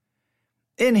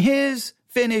 in his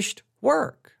finished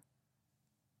work.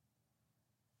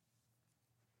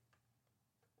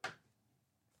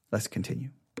 Let's continue.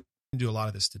 Do a lot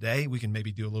of this today. We can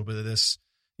maybe do a little bit of this,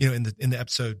 in the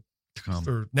episode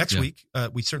for next week.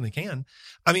 We certainly can.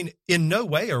 I mean, in no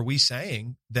way are we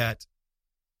saying that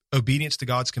obedience to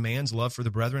God's commands, love for the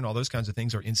brethren, all those kinds of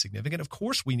things are insignificant. Of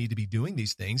course, we need to be doing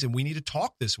these things and we need to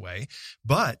talk this way,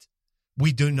 but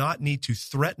we do not need to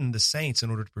threaten the saints in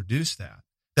order to produce that.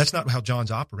 That's not how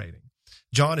John's operating.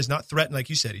 John is not threatening, like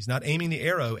you said. He's not aiming the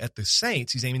arrow at the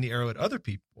saints. He's aiming the arrow at other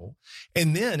people.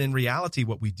 And then in reality,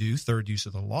 what we do, third use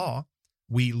of the law,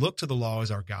 we look to the law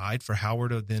as our guide for how we're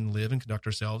to then live and conduct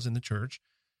ourselves in the church.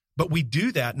 But we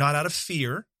do that not out of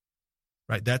fear,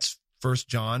 right? That's 1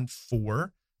 John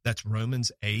 4, that's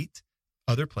Romans 8,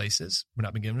 other places. We're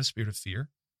not been given a spirit of fear,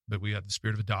 but we have the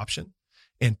spirit of adoption.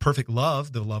 And perfect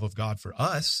love, the love of God for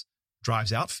us,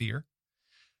 drives out fear.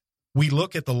 We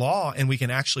look at the law and we can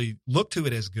actually look to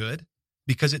it as good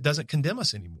because it doesn't condemn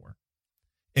us anymore.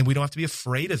 And we don't have to be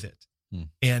afraid of it.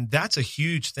 And that's a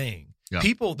huge thing. Yeah.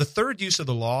 People, the third use of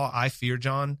the law, I fear,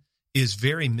 John, is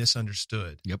very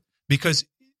misunderstood. Yep. Because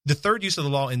the third use of the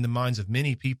law in the minds of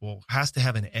many people has to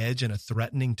have an edge and a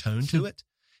threatening tone to it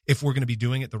if we're going to be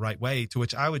doing it the right way, to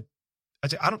which I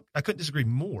couldn't disagree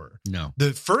more. No.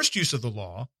 The first use of the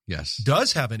law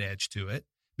does have an edge to it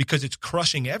because it's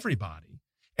crushing everybody,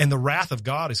 and the wrath of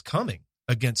God is coming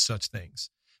against such things.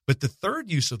 But the third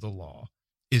use of the law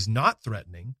is not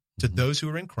threatening to those who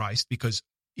are in Christ, because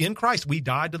in Christ we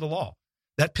died to the law.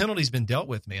 That penalty's been dealt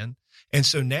with, man. And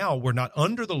so now we're not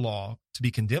under the law to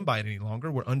be condemned by it any longer.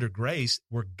 We're under grace.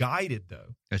 We're guided,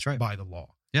 though, that's right, by the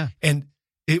law. Yeah. And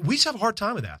we just have a hard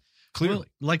time with that, clearly. Well,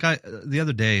 like the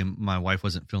other day, my wife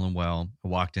wasn't feeling well. I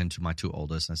walked into my two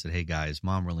oldest and I said, hey, guys,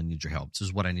 Mom really needs your help. This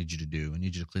is what I need you to do. I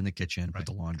need you to clean the kitchen, put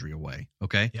the laundry away.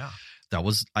 Okay? Yeah.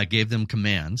 I gave them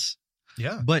commands.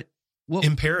 Yeah. But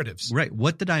imperatives. Right.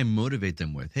 What did I motivate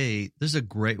them with? Hey, this is a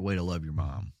great way to love your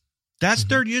mom. That's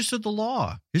third use of the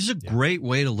law. This is a great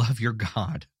way to love your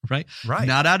God, right? Right.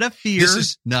 Not out of fear,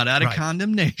 not out of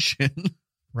condemnation.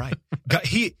 Right.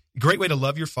 Great way to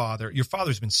love your father. Your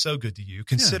father's been so good to you.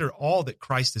 Consider all that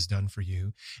Christ has done for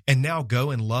you, and now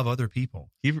go and love other people.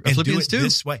 And Philippians do it 2.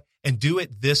 this way. And do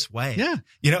it this way. Yeah.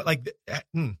 You know, like,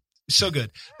 so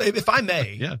good. If I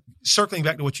may, circling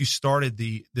back to what you started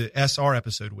the SR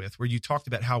episode with, where you talked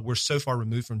about how we're so far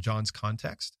removed from John's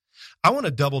context, I want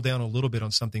to double down a little bit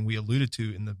on something we alluded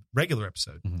to in the regular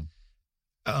episode.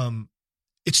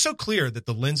 It's so clear that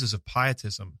the lenses of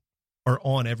pietism are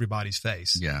on everybody's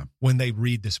face when they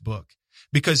read this book,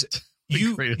 because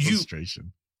great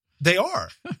illustration. They are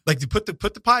like, you put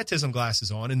the pietism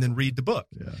glasses on and then read the book,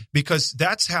 because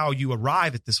that's how you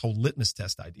arrive at this whole litmus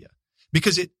test idea.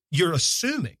 Because you're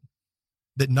assuming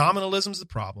that nominalism is the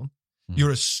problem.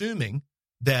 You're assuming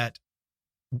that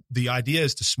the idea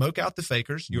is to smoke out the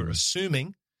fakers. You're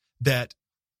assuming that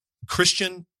the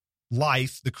Christian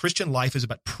life is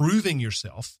about proving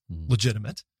yourself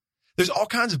legitimate. There's all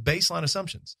kinds of baseline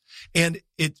assumptions. And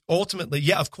it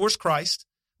ultimately, of course, Christ,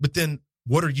 but then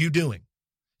what are you doing?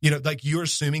 You know, like, you're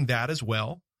assuming that as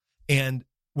well. And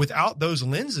without those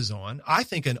lenses on, I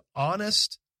think an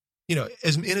honest,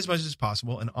 as much as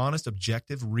possible, an honest,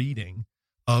 objective reading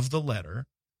of the letter,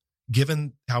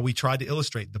 given how we tried to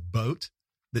illustrate the boat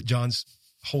that John's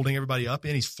holding everybody up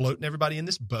in, he's floating everybody in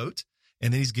this boat,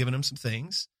 and then he's giving them some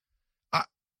things.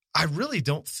 I really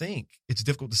don't think it's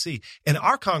difficult to see. And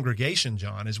our congregation,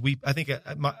 John, I think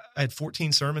I had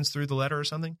 14 sermons through the letter or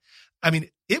something. I mean,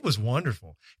 it was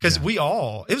wonderful, because it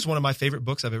was one of my favorite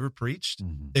books I've ever preached.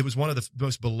 It was one of the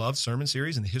most beloved sermon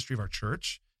series in the history of our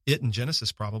church, it and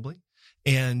Genesis probably.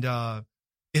 And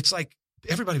it's like,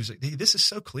 everybody was like, hey, this is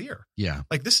so clear. Yeah.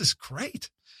 Like, this is great.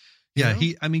 Yeah.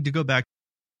 To go back.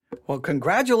 Well,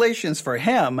 congratulations for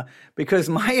him, because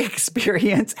my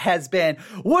experience has been,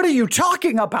 what are you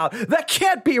talking about? That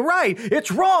can't be right.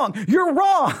 It's wrong. You're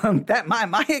wrong. That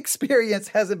my experience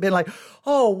hasn't been like,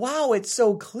 oh, wow, it's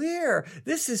so clear.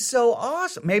 This is so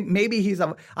awesome. Maybe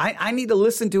I need to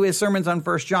listen to his sermons on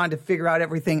 1 John to figure out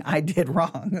everything I did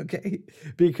wrong. Okay.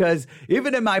 Because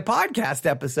even in my podcast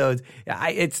episodes,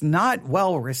 it's not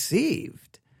well received.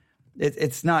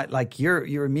 It's not like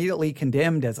you're immediately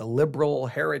condemned as a liberal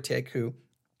heretic who,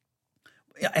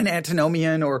 an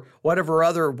antinomian or whatever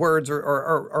other words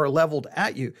are leveled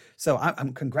at you. So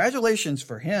I'm congratulations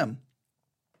for him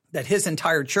that his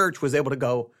entire church was able to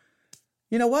go,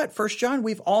 you know what, 1 John,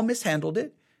 we've all mishandled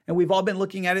it, and we've all been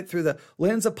looking at it through the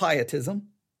lens of pietism.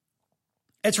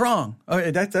 It's wrong.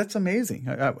 That's amazing.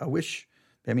 I wish.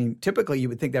 I mean, typically you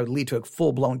would think that would lead to a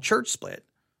full-blown church split.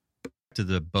 To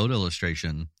the boat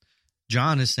illustration,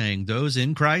 John is saying those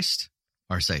in Christ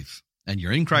are safe, and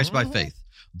you're in Christ by faith.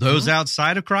 Those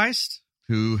outside of Christ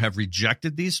who have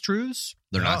rejected these truths,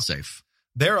 they're not safe.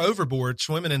 They're overboard,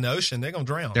 swimming in the ocean. They're going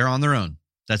to drown. They're on their own.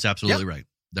 That's absolutely right.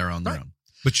 They're on their own.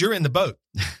 But you're in the boat.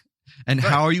 And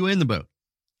how are you in the boat?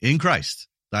 In Christ.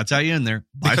 That's how you're in there,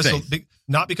 by faith.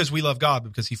 Not because we love God, but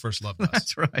because he first loved us.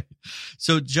 That's right.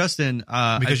 So, Justin.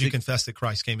 Because you confess that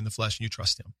Christ came in the flesh and you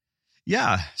trust him.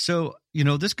 Yeah. So,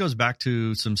 this goes back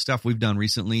to some stuff we've done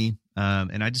recently.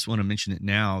 And I just want to mention it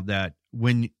now, that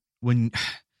when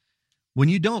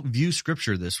you don't view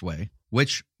scripture this way,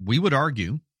 which we would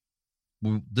argue,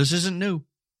 this isn't new.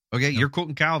 Okay. You're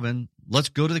quoting Calvin. Let's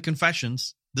go to the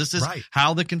confessions. This is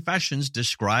how the confessions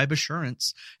describe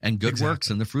assurance and good works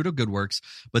and the fruit of good works.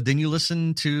 But then you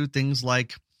listen to things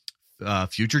like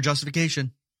future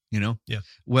justification, Yeah.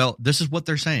 Well, this is what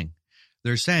they're saying.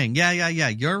 They're saying, yeah.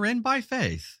 You're in by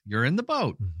faith. You're in the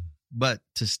boat. Mm-hmm. But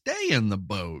to stay in the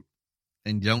boat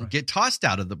and don't get tossed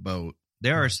out of the boat,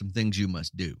 there are some things you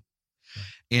must do.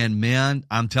 Right. And man,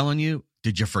 I'm telling you,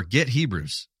 did you forget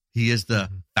Hebrews? He is the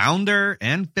founder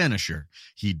and finisher.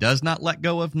 He does not let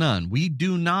go of none. We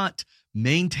do not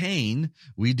maintain.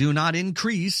 We do not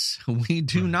increase. We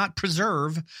do not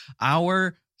preserve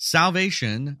our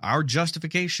salvation, our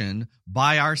justification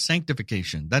by our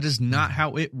sanctification. That is not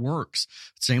how it works.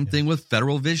 Same thing with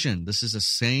federal vision. This is the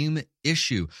same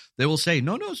issue. They will say,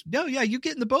 no, you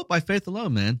get in the boat by faith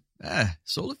alone, man.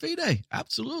 Sola fide.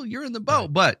 Absolutely. You're in the boat.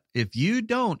 Right. But if you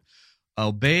don't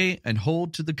obey and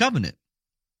hold to the covenant,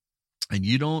 and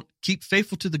you don't keep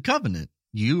faithful to the covenant,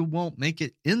 you won't make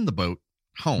it in the boat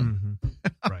home.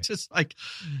 Mm-hmm. Right. Just like,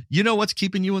 what's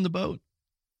keeping you in the boat?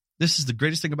 This is the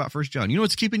greatest thing about 1 John. You know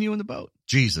what's keeping you in the boat?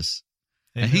 Jesus.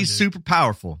 Amen, and he's super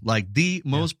powerful, like the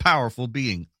most powerful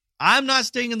being. I'm not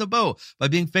staying in the boat by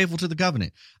being faithful to the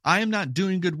covenant. I am not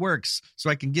doing good works so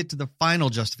I can get to the final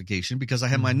justification because I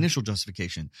have my initial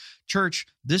justification. Church,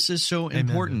 this is so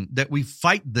important that we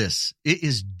fight this. It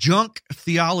is junk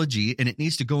theology and it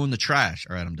needs to go in the trash.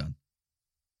 All right, I'm done.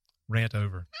 Rant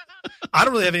over. I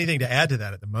don't really have anything to add to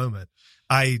that at the moment.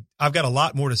 I've got a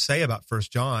lot more to say about 1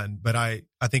 John, but I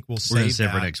think we'll save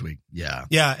that for next week. Yeah.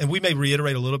 Yeah. And we may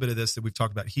reiterate a little bit of this that we've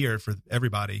talked about here for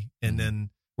everybody. And then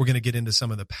we're going to get into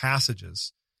some of the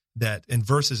passages and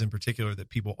verses in particular that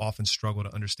people often struggle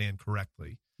to understand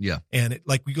correctly. Yeah. And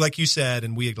like you said,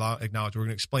 and we acknowledge, we're going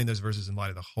to explain those verses in light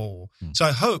of the whole. So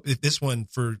I hope that this one,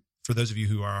 for those of you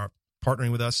who are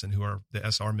partnering with us and who are the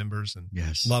SR members and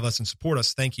love us and support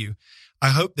us, thank you.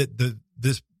 I hope that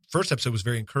this first episode was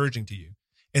very encouraging to you.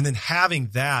 And then having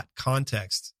that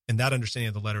context and that understanding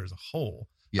of the letter as a whole,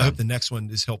 I hope the next one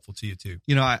is helpful to you too.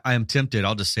 I am tempted,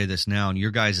 I'll just say this now, and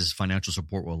your guys' financial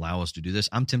support will allow us to do this.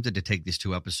 I'm tempted to take these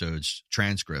 2 episodes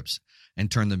transcripts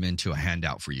and turn them into a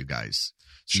handout for you guys.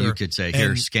 So you could say,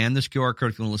 here, scan this QR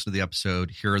code if you want to listen to the episode.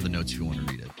 Here are the notes if you want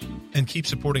to read it. And keep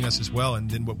supporting us as well. And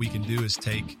then what we can do is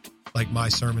take like my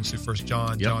sermons through 1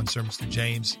 John, John's sermons through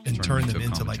James, and turn them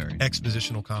into like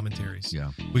expositional commentaries.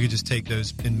 Yeah. We could just take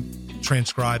those and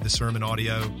transcribe the sermon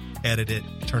audio, edit it,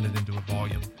 turn it into a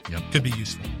volume. Yep. Could be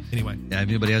useful. Anyway. Yeah, if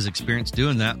anybody has experience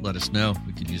doing that, let us know.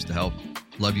 We could use the help.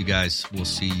 Love you guys. We'll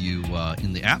see you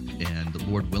in the app, and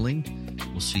Lord willing,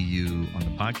 we'll see you on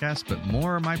the podcast. But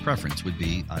more, my preference would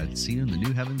be I'd see you in the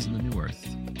new heavens and the new earth.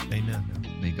 Amen.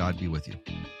 May God be with you.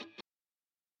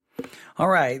 All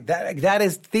right. That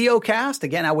is Theocast.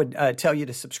 Again, I would tell you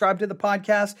to subscribe to the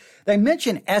podcast. They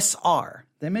mention SR.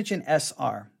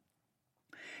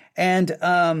 And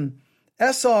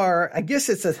SR, I guess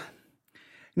it's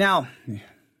now,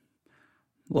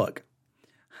 look,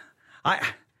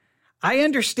 I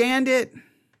understand it.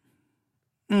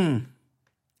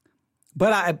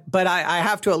 But I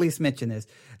have to at least mention this.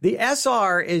 The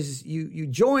SR is you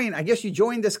join, I guess you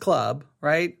join this club,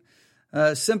 right?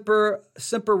 Semper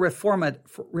Reformanda,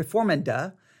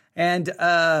 and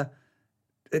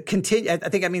continue. I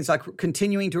think that means like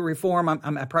continuing to reform.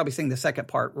 I'm probably saying the second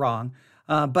part wrong.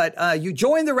 But you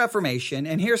join the Reformation,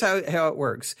 and here's how it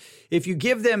works. If you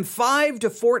give them $5 to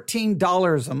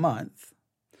 $14 a month,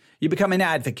 you become an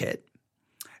advocate.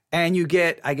 And you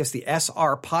get, I guess, the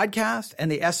SR podcast and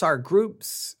the SR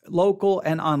groups, local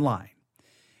and online.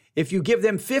 If you give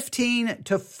them $15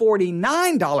 to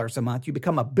 $49 a month, you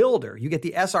become a builder. You get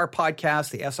the SR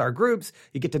podcast, the SR groups.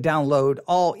 You get to download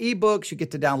all ebooks. You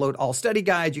get to download all study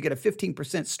guides. You get a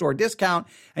 15% store discount,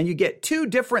 and you get 2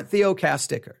 different Theocast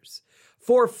stickers.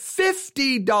 For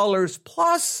 $50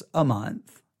 plus a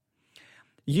month,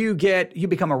 you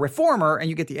become a reformer, and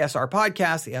you get the SR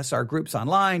podcast, the SR groups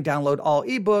online, download all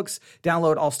ebooks,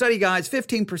 download all study guides,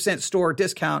 15% store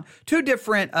discount, 2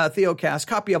 different Theocast,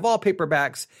 copy of all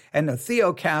paperbacks, and the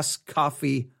Theocast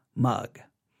coffee mug.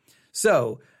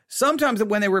 So sometimes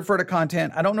when they refer to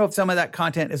content, I don't know if some of that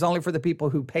content is only for the people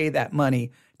who pay that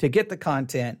money to get the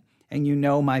content, and you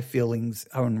know my feelings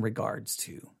in regards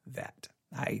to that.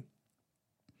 I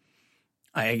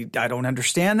don't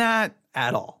understand that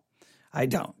at all. I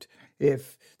don't.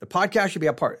 If the podcast should be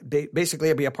basically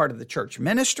a part of the church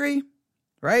ministry,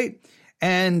 right?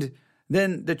 And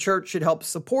then the church should help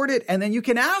support it. And then you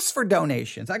can ask for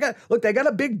donations. They got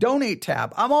a big donate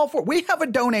tab. I'm all for it. We have a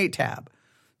donate tab.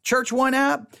 Church One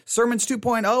app, Sermons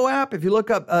 2.0 app. If you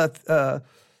look up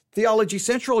Theology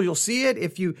Central, you'll see it.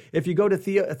 If you go to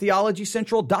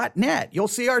theologycentral.net, you'll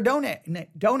see our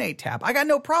donate tab. I got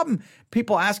no problem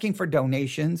people asking for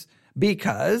donations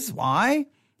because why?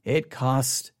 It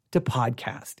costs to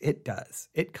podcast. It does.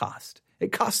 It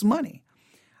costs money.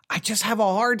 I just have a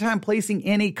hard time placing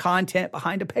any content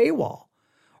behind a paywall.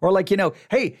 Or like,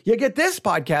 hey, you get this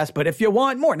podcast, but if you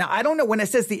want more. Now, I don't know when it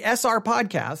says the SR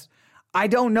podcast, I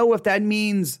don't know if that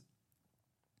means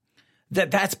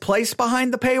that's placed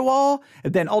behind the paywall.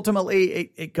 And then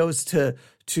ultimately it goes to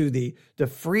the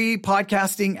free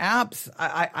podcasting apps.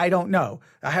 I don't know.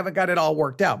 I haven't got it all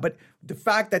worked out. But the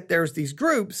fact that there's these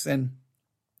groups and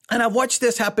I've watched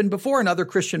this happen before in other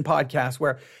Christian podcasts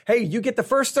where, hey, you get the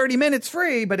first 30 minutes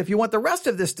free, but if you want the rest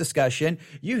of this discussion,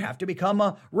 you have to become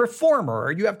a reformer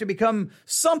or you have to become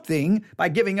something by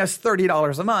giving us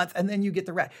 $30 a month, and then you get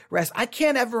the rest. I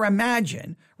can't ever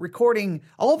imagine recording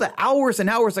all the hours and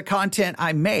hours of content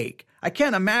I make. I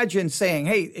can't imagine saying,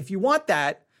 hey, if you want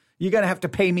that, you're going to have to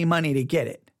pay me money to get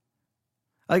it.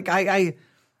 Like I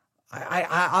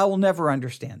will never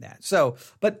understand that. So,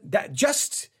 but that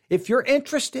just... If you're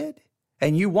interested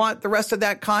and you want the rest of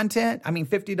that content, I mean,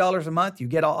 $50 a month, you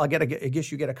get I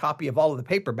guess you get a copy of all of the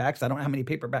paperbacks. I don't know how many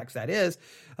paperbacks that is.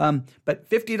 But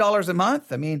 $50 a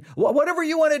month, I mean, whatever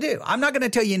you want to do. I'm not going to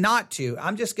tell you not to.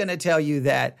 I'm just going to tell you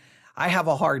that I have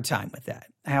a hard time with that.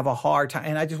 I have a hard time.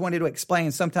 And I just wanted to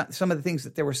explain some of the things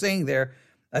that they were saying there.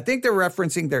 I think they're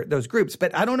referencing those groups,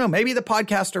 but I don't know. Maybe the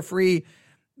podcasts are free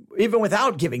even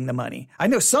without giving the money. I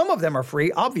know some of them are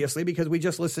free, obviously, because we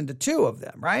just listened to 2 of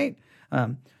them, right?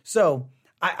 So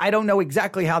I don't know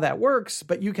exactly how that works,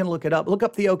 but you can look it up. Look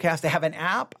up Theocast. They have an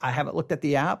app. I haven't looked at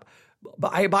the app.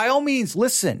 But by all means,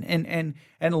 listen and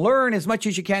learn as much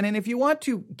as you can. And if you want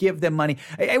to give them money,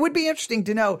 it would be interesting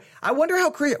to know. I wonder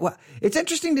it's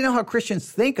interesting to know how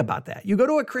Christians think about that. You go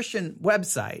to a Christian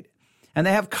website, and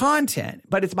they have content,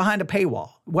 but it's behind a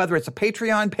paywall. Whether it's a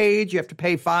Patreon page, you have to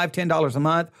pay $5, $10 a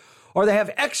month, or they have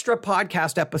extra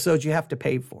podcast episodes you have to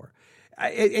pay for.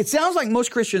 It sounds like most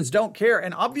Christians don't care,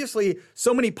 and obviously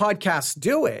so many podcasts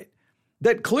do it,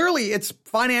 that clearly it's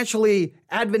financially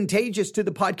advantageous to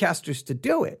the podcasters to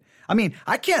do it. I mean,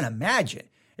 I can't imagine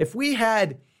if we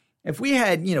had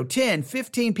 10,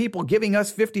 15 people giving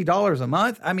us $50 a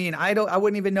month. I mean, I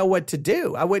wouldn't even know what to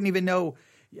do. I wouldn't even know.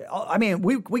 I mean,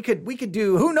 we could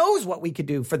do, who knows what we could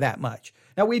do for that much.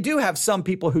 Now, we do have some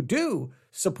people who do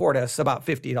support us about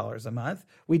 $50 a month.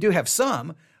 We do have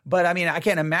some, but I mean, I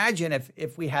can't imagine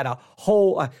if we had a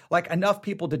whole, enough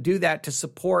people to do that to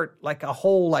support a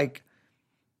whole,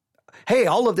 hey,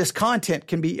 all of this content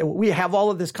we have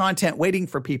all of this content waiting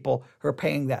for people who are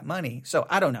paying that money. So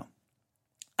I don't know.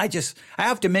 I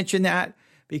have to mention that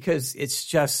because it's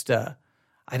just, I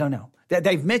don't know.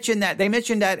 They mentioned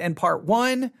that in part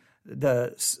 1,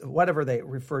 whatever they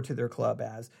refer to their club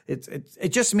as.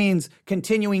 It just means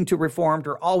continuing to reform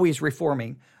or always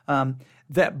reforming.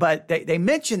 But they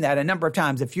mentioned that a number of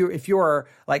times. If you're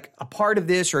like a part of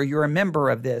this or you're a member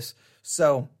of this,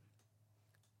 so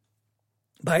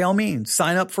by all means,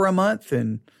 sign up for a month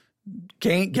and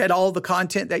get all the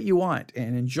content that you want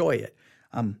and enjoy it.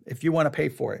 If you want to pay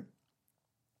for it.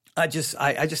 I'm just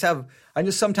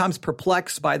sometimes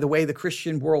perplexed by the way the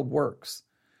Christian world works.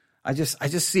 I just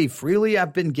see freely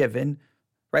I've been given,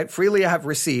 right? Freely I have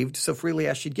received, so freely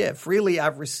I should give. Freely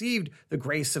I've received the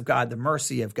grace of God, the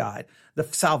mercy of God, the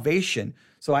salvation,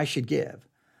 so I should give.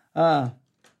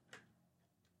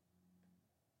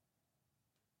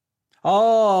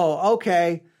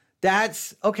 Okay.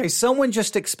 That's okay. Someone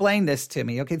just explained this to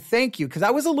me. Okay. Thank you. Because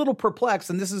I was a little perplexed,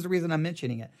 and this is the reason I'm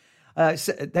mentioning it.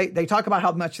 So they talk about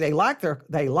how much they like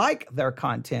their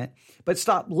content, but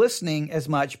stop listening as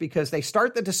much because they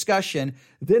start the discussion,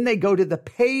 then they go to the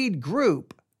paid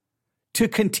group to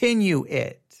continue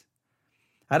it.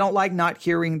 I don't like not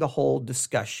hearing the whole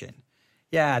discussion.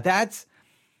 Yeah,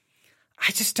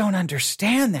 I just don't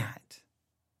understand that.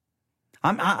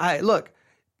 Look,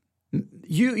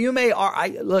 you may,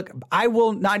 I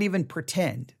will not even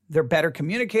pretend they're better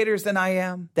communicators than I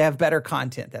am. They have better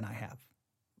content than I have.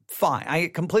 Fine. I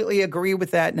completely agree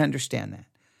with that and understand that.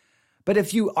 But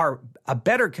if you are a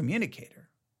better communicator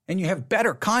and you have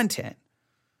better content,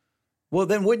 well,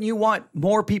 then wouldn't you want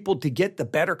more people to get the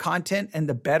better content and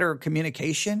the better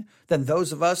communication than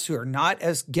those of us who are not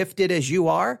as gifted as you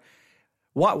are?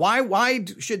 Why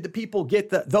should the people get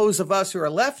those of us who are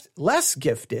less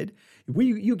gifted?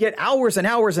 You get hours and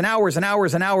hours and hours and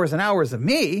hours and hours and hours of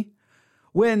me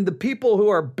when the people who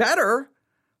are better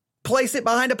place it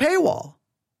behind a paywall.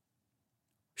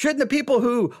 Shouldn't the people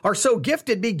who are so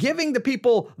gifted be giving the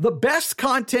people the best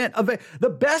content of the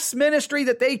best ministry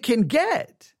that they can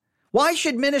get? Why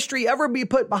should ministry ever be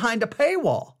put behind a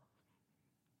paywall?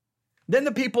 Then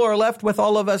the people are left with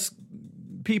all of us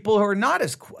people who are not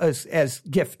as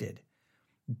gifted.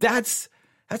 That's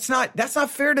not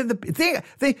fair to the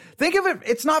think of it.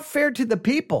 It's not fair to the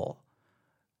people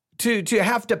to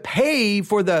have to pay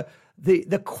for the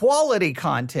quality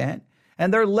content,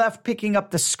 and they're left picking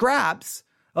up the scraps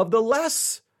of the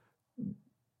less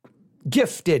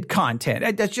gifted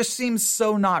content. That just seems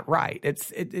so not right.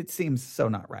 It seems so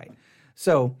not right.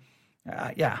 So,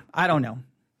 I don't know.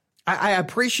 I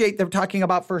appreciate them talking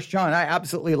about 1 John. I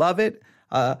absolutely love it.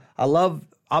 I love,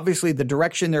 obviously, the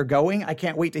direction they're going. I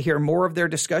can't wait to hear more of their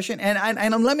discussion.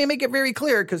 And let me make it very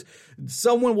clear, because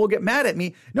someone will get mad at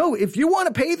me. No, if you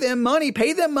want to pay them money,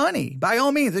 pay them money. By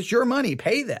all means, it's your money.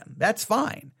 Pay them. That's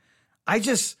fine. I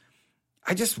just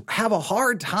have a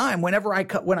hard time when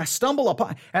I stumble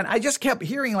upon, and I just kept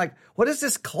hearing like, what is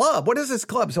this club? What is this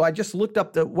club? So I just looked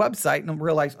up the website and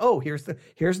realized, oh, here's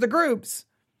the groups.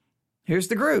 Here's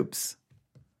the groups.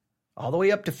 All the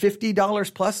way up to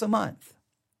 $50 plus a month.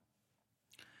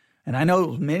 And I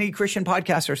know many Christian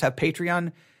podcasters have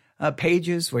Patreon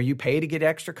pages where you pay to get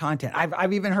extra content.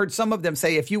 I've even heard some of them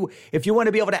say, if you want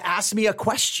to be able to ask me a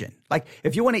question, like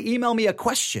if you want to email me a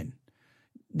question,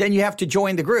 then you have to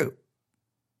join the group.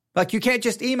 Like you can't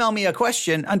just email me a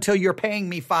question until you're paying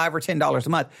me $5 or $10 a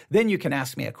month. Then you can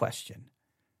ask me a question.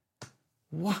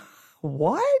 What?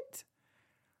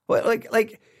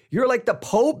 Like you're like the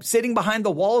Pope sitting behind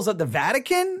the walls of the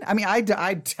Vatican? I mean, I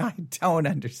don't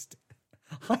understand.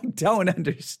 I don't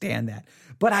understand that.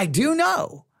 But I do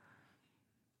know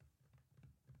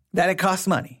that it costs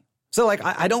money. So like,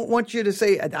 I don't want you to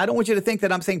think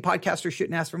that I'm saying podcasters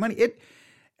shouldn't ask for money.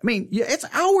 It's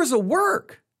hours of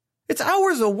work. It's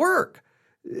hours of work.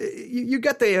 You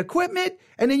got the equipment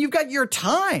and then you've got your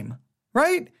time,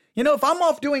 right? You know, if I'm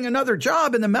off doing another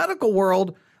job in the medical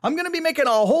world, I'm going to be making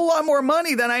a whole lot more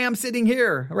money than I am sitting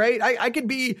here, right? I could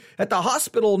be at the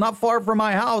hospital not far from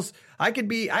my house. I could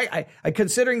be,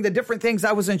 considering the different things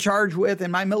I was in charge with in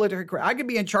my military career, I could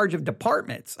be in charge of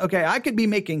departments. Okay. I could be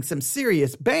making some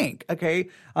serious bank. Okay.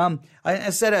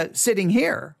 Instead of sitting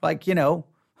here, like, you know,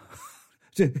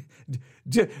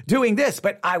 doing this,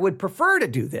 but I would prefer to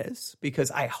do this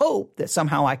because I hope that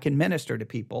somehow I can minister to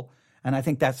people. And I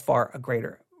think that's far a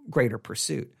greater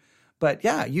pursuit. But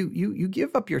yeah, you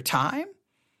give up your time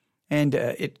and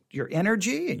your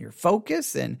energy and your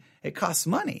focus, and it costs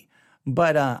money.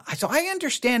 But so I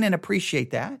understand and appreciate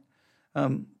that.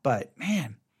 But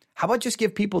man, how about just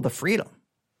give people the freedom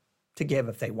to give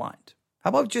if they want? How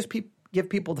about just give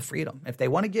people the freedom? If they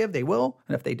want to give, they will.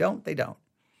 And if they don't, they don't.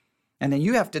 And then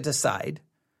you have to decide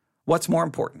what's more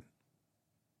important.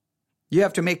 You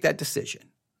have to make that decision.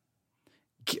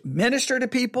 Minister to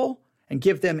people and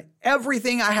give them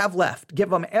everything I have left. Give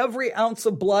them every ounce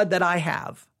of blood that I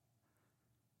have.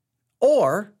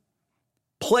 Or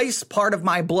place part of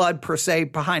my blood, per se,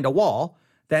 behind a wall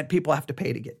that people have to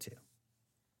pay to get to.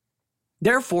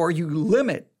 Therefore, you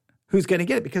limit who's going to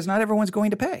get it because not everyone's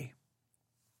going to pay.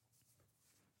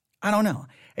 I don't know.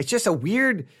 It's just a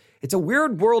weird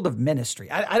world of ministry.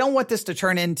 I don't want this to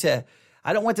turn into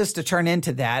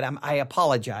that. I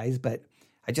apologize, but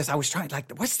I was trying,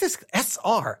 like, what's this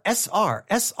SR?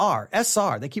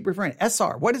 They keep referring to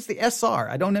SR. What is the SR?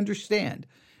 I don't understand.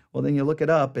 Well, then you look it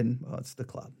up and, well, it's the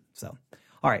club. So,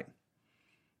 all right.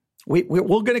 We're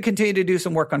going to continue to do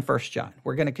some work on 1 John.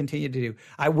 We're going to continue to do.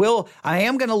 I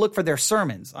am going to look for their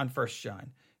sermons on 1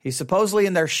 John. He's supposedly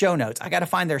in their show notes. I got to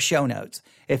find their show notes.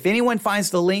 If anyone finds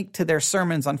the link to their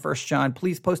sermons on 1 John,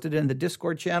 please post it in the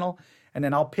Discord channel, and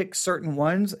then I'll pick certain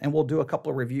ones, and we'll do a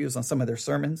couple of reviews on some of their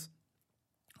sermons.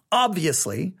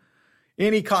 Obviously,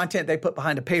 any content they put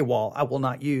behind a paywall, I will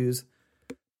not use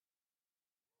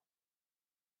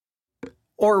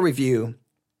or review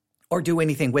or do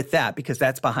anything with that because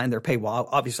that's behind their paywall.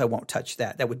 Obviously, I won't touch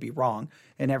that. That would be wrong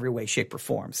in every way, shape, or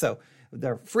form. So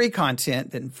they're free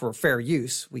content, then for fair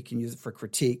use, we can use it for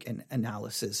critique and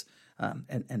analysis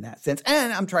in that sense.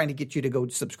 And I'm trying to get you to go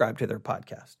subscribe to their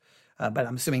podcast. But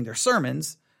I'm assuming their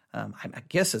sermons, I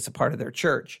guess it's a part of their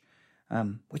church,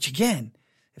 which again,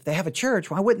 if they have a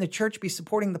church, why wouldn't the church be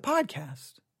supporting the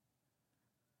podcast?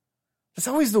 That's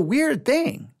always the weird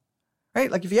thing,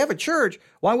 right? Like if you have a church,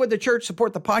 why would the church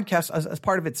support the podcast as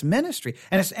part of its ministry?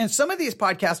 And some of these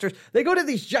podcasters, they go to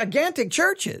these gigantic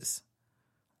churches.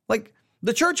 Like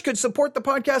the church could support the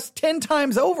podcast 10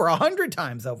 times over, 100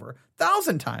 times over,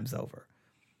 1,000 times over.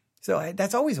 So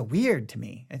that's always weird to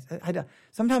me.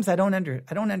 Sometimes I don't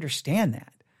understand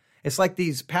that. It's like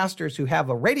these pastors who have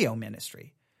a radio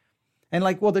ministry. And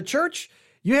like, well, your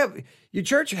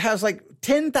church has like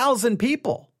 10,000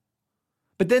 people,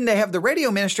 But then they have the radio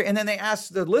ministry, and then they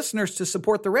ask the listeners to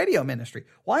support the radio ministry.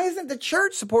 Why isn't the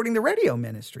church supporting the radio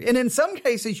ministry? And in some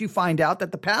cases, you find out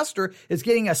that the pastor is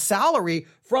getting a salary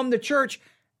from the church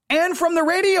and from the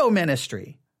radio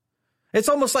ministry. It's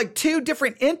almost like two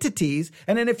different entities.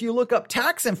 And then if you look up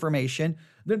tax information,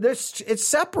 it's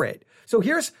separate. So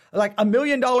here's like $1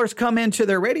 million come into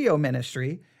their radio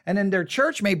ministry, and then their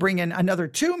church may bring in another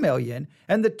 $2 million,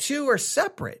 and the two are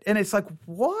separate. And it's like,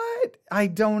 what?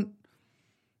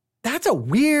 That's a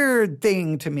weird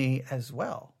thing to me as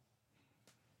well.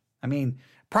 I mean,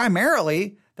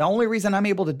 primarily, the only reason I'm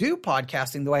able to do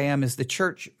podcasting the way I am is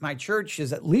my church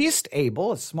is at least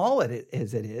able, as small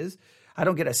as it is. I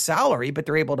don't get a salary, but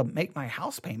they're able to make my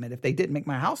house payment. If they didn't make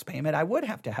my house payment, I would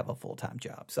have to have a full-time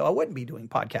job. So I wouldn't be doing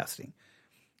podcasting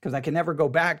because I can never go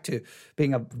back to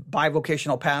being a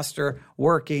bivocational pastor,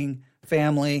 working,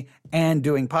 family, and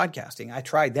doing podcasting. I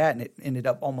tried that, and it ended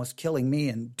up almost killing me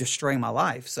and destroying my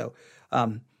life. So,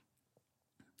 So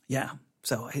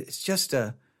it's just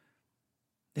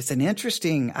it's an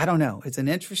interesting, I don't know. It's an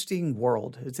interesting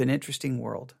world.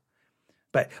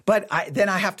 But then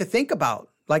I have to think about,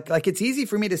 like it's easy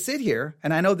for me to sit here,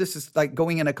 and I know this is like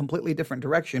going in a completely different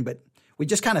direction, but I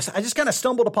just kind of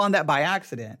stumbled upon that by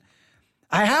accident.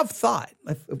 I have thought,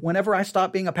 whenever I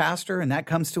stop being a pastor and that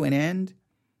comes to an end,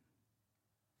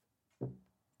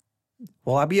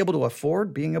 will I be able to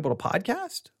afford being able to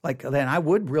podcast? Like, then I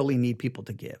would really need people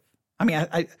to give. I mean,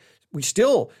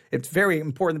 it's very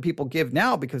important that people give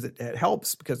now because it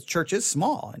helps, because the church is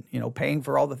small and, paying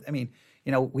for all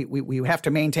we have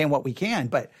to maintain what we can.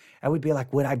 But I would be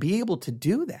like, would I be able to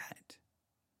do that?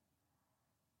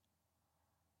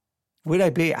 Would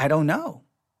I be? I don't know.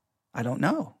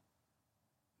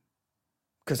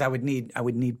 Because I would need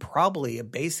probably I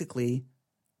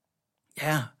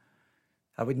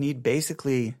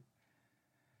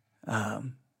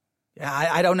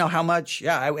don't know how much.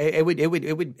 Yeah, I would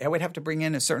have to bring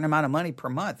in a certain amount of money per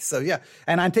month. So yeah,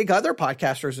 and I think other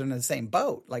podcasters are in the same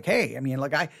boat. Like, hey,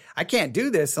 I can't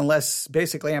do this unless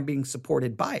basically I'm being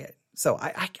supported by it. So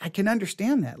I can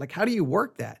understand that. Like, how do you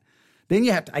work that? Then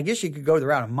you have to. I guess you could go the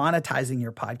route of monetizing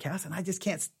your podcast, and I just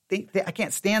can't I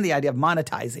can't stand the idea of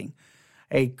monetizing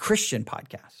a Christian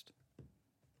podcast.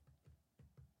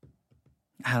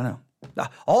 I don't know.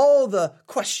 All the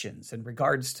questions in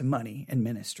regards to money and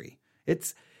ministry. I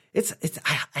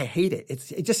hate it.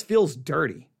 It just feels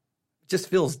dirty.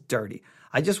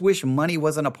 I just wish money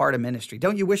wasn't a part of ministry.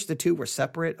 Don't you wish the two were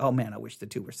separate? Oh man, I wish the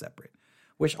two were separate.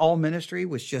 Wish all ministry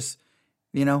was just,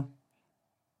 it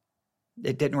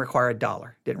didn't require a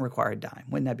dollar, didn't require a dime.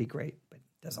 Wouldn't that be great? But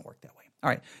it doesn't work that way. All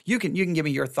right. You can give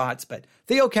me your thoughts, but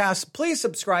Theocast, please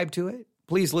subscribe to it.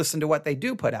 Please listen to what they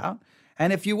do put out.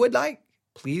 And if you would like,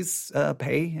 please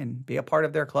pay and be a part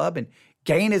of their club and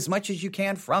gain as much as you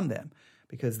can from them,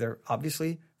 because they're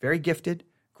obviously very gifted,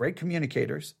 great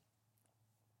communicators.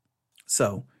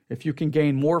 So if you can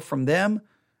gain more from them,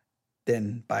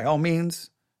 then by all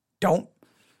means, don't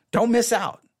miss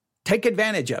out. Take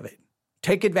advantage of it.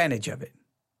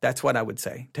 That's what I would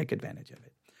say. Take advantage of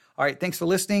it. All right. Thanks for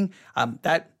listening.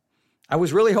 I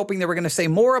was really hoping they were going to say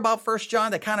more about 1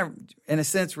 John. That kind of, in a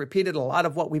sense, repeated a lot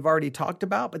of what we've already talked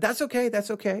about, but that's okay.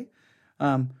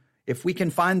 If we can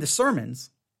find the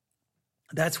sermons,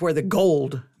 that's where the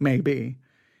gold may be.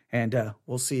 And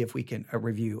we'll see if we can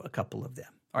review a couple of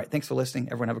them. All right. Thanks for listening.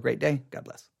 Everyone have a great day. God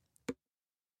bless.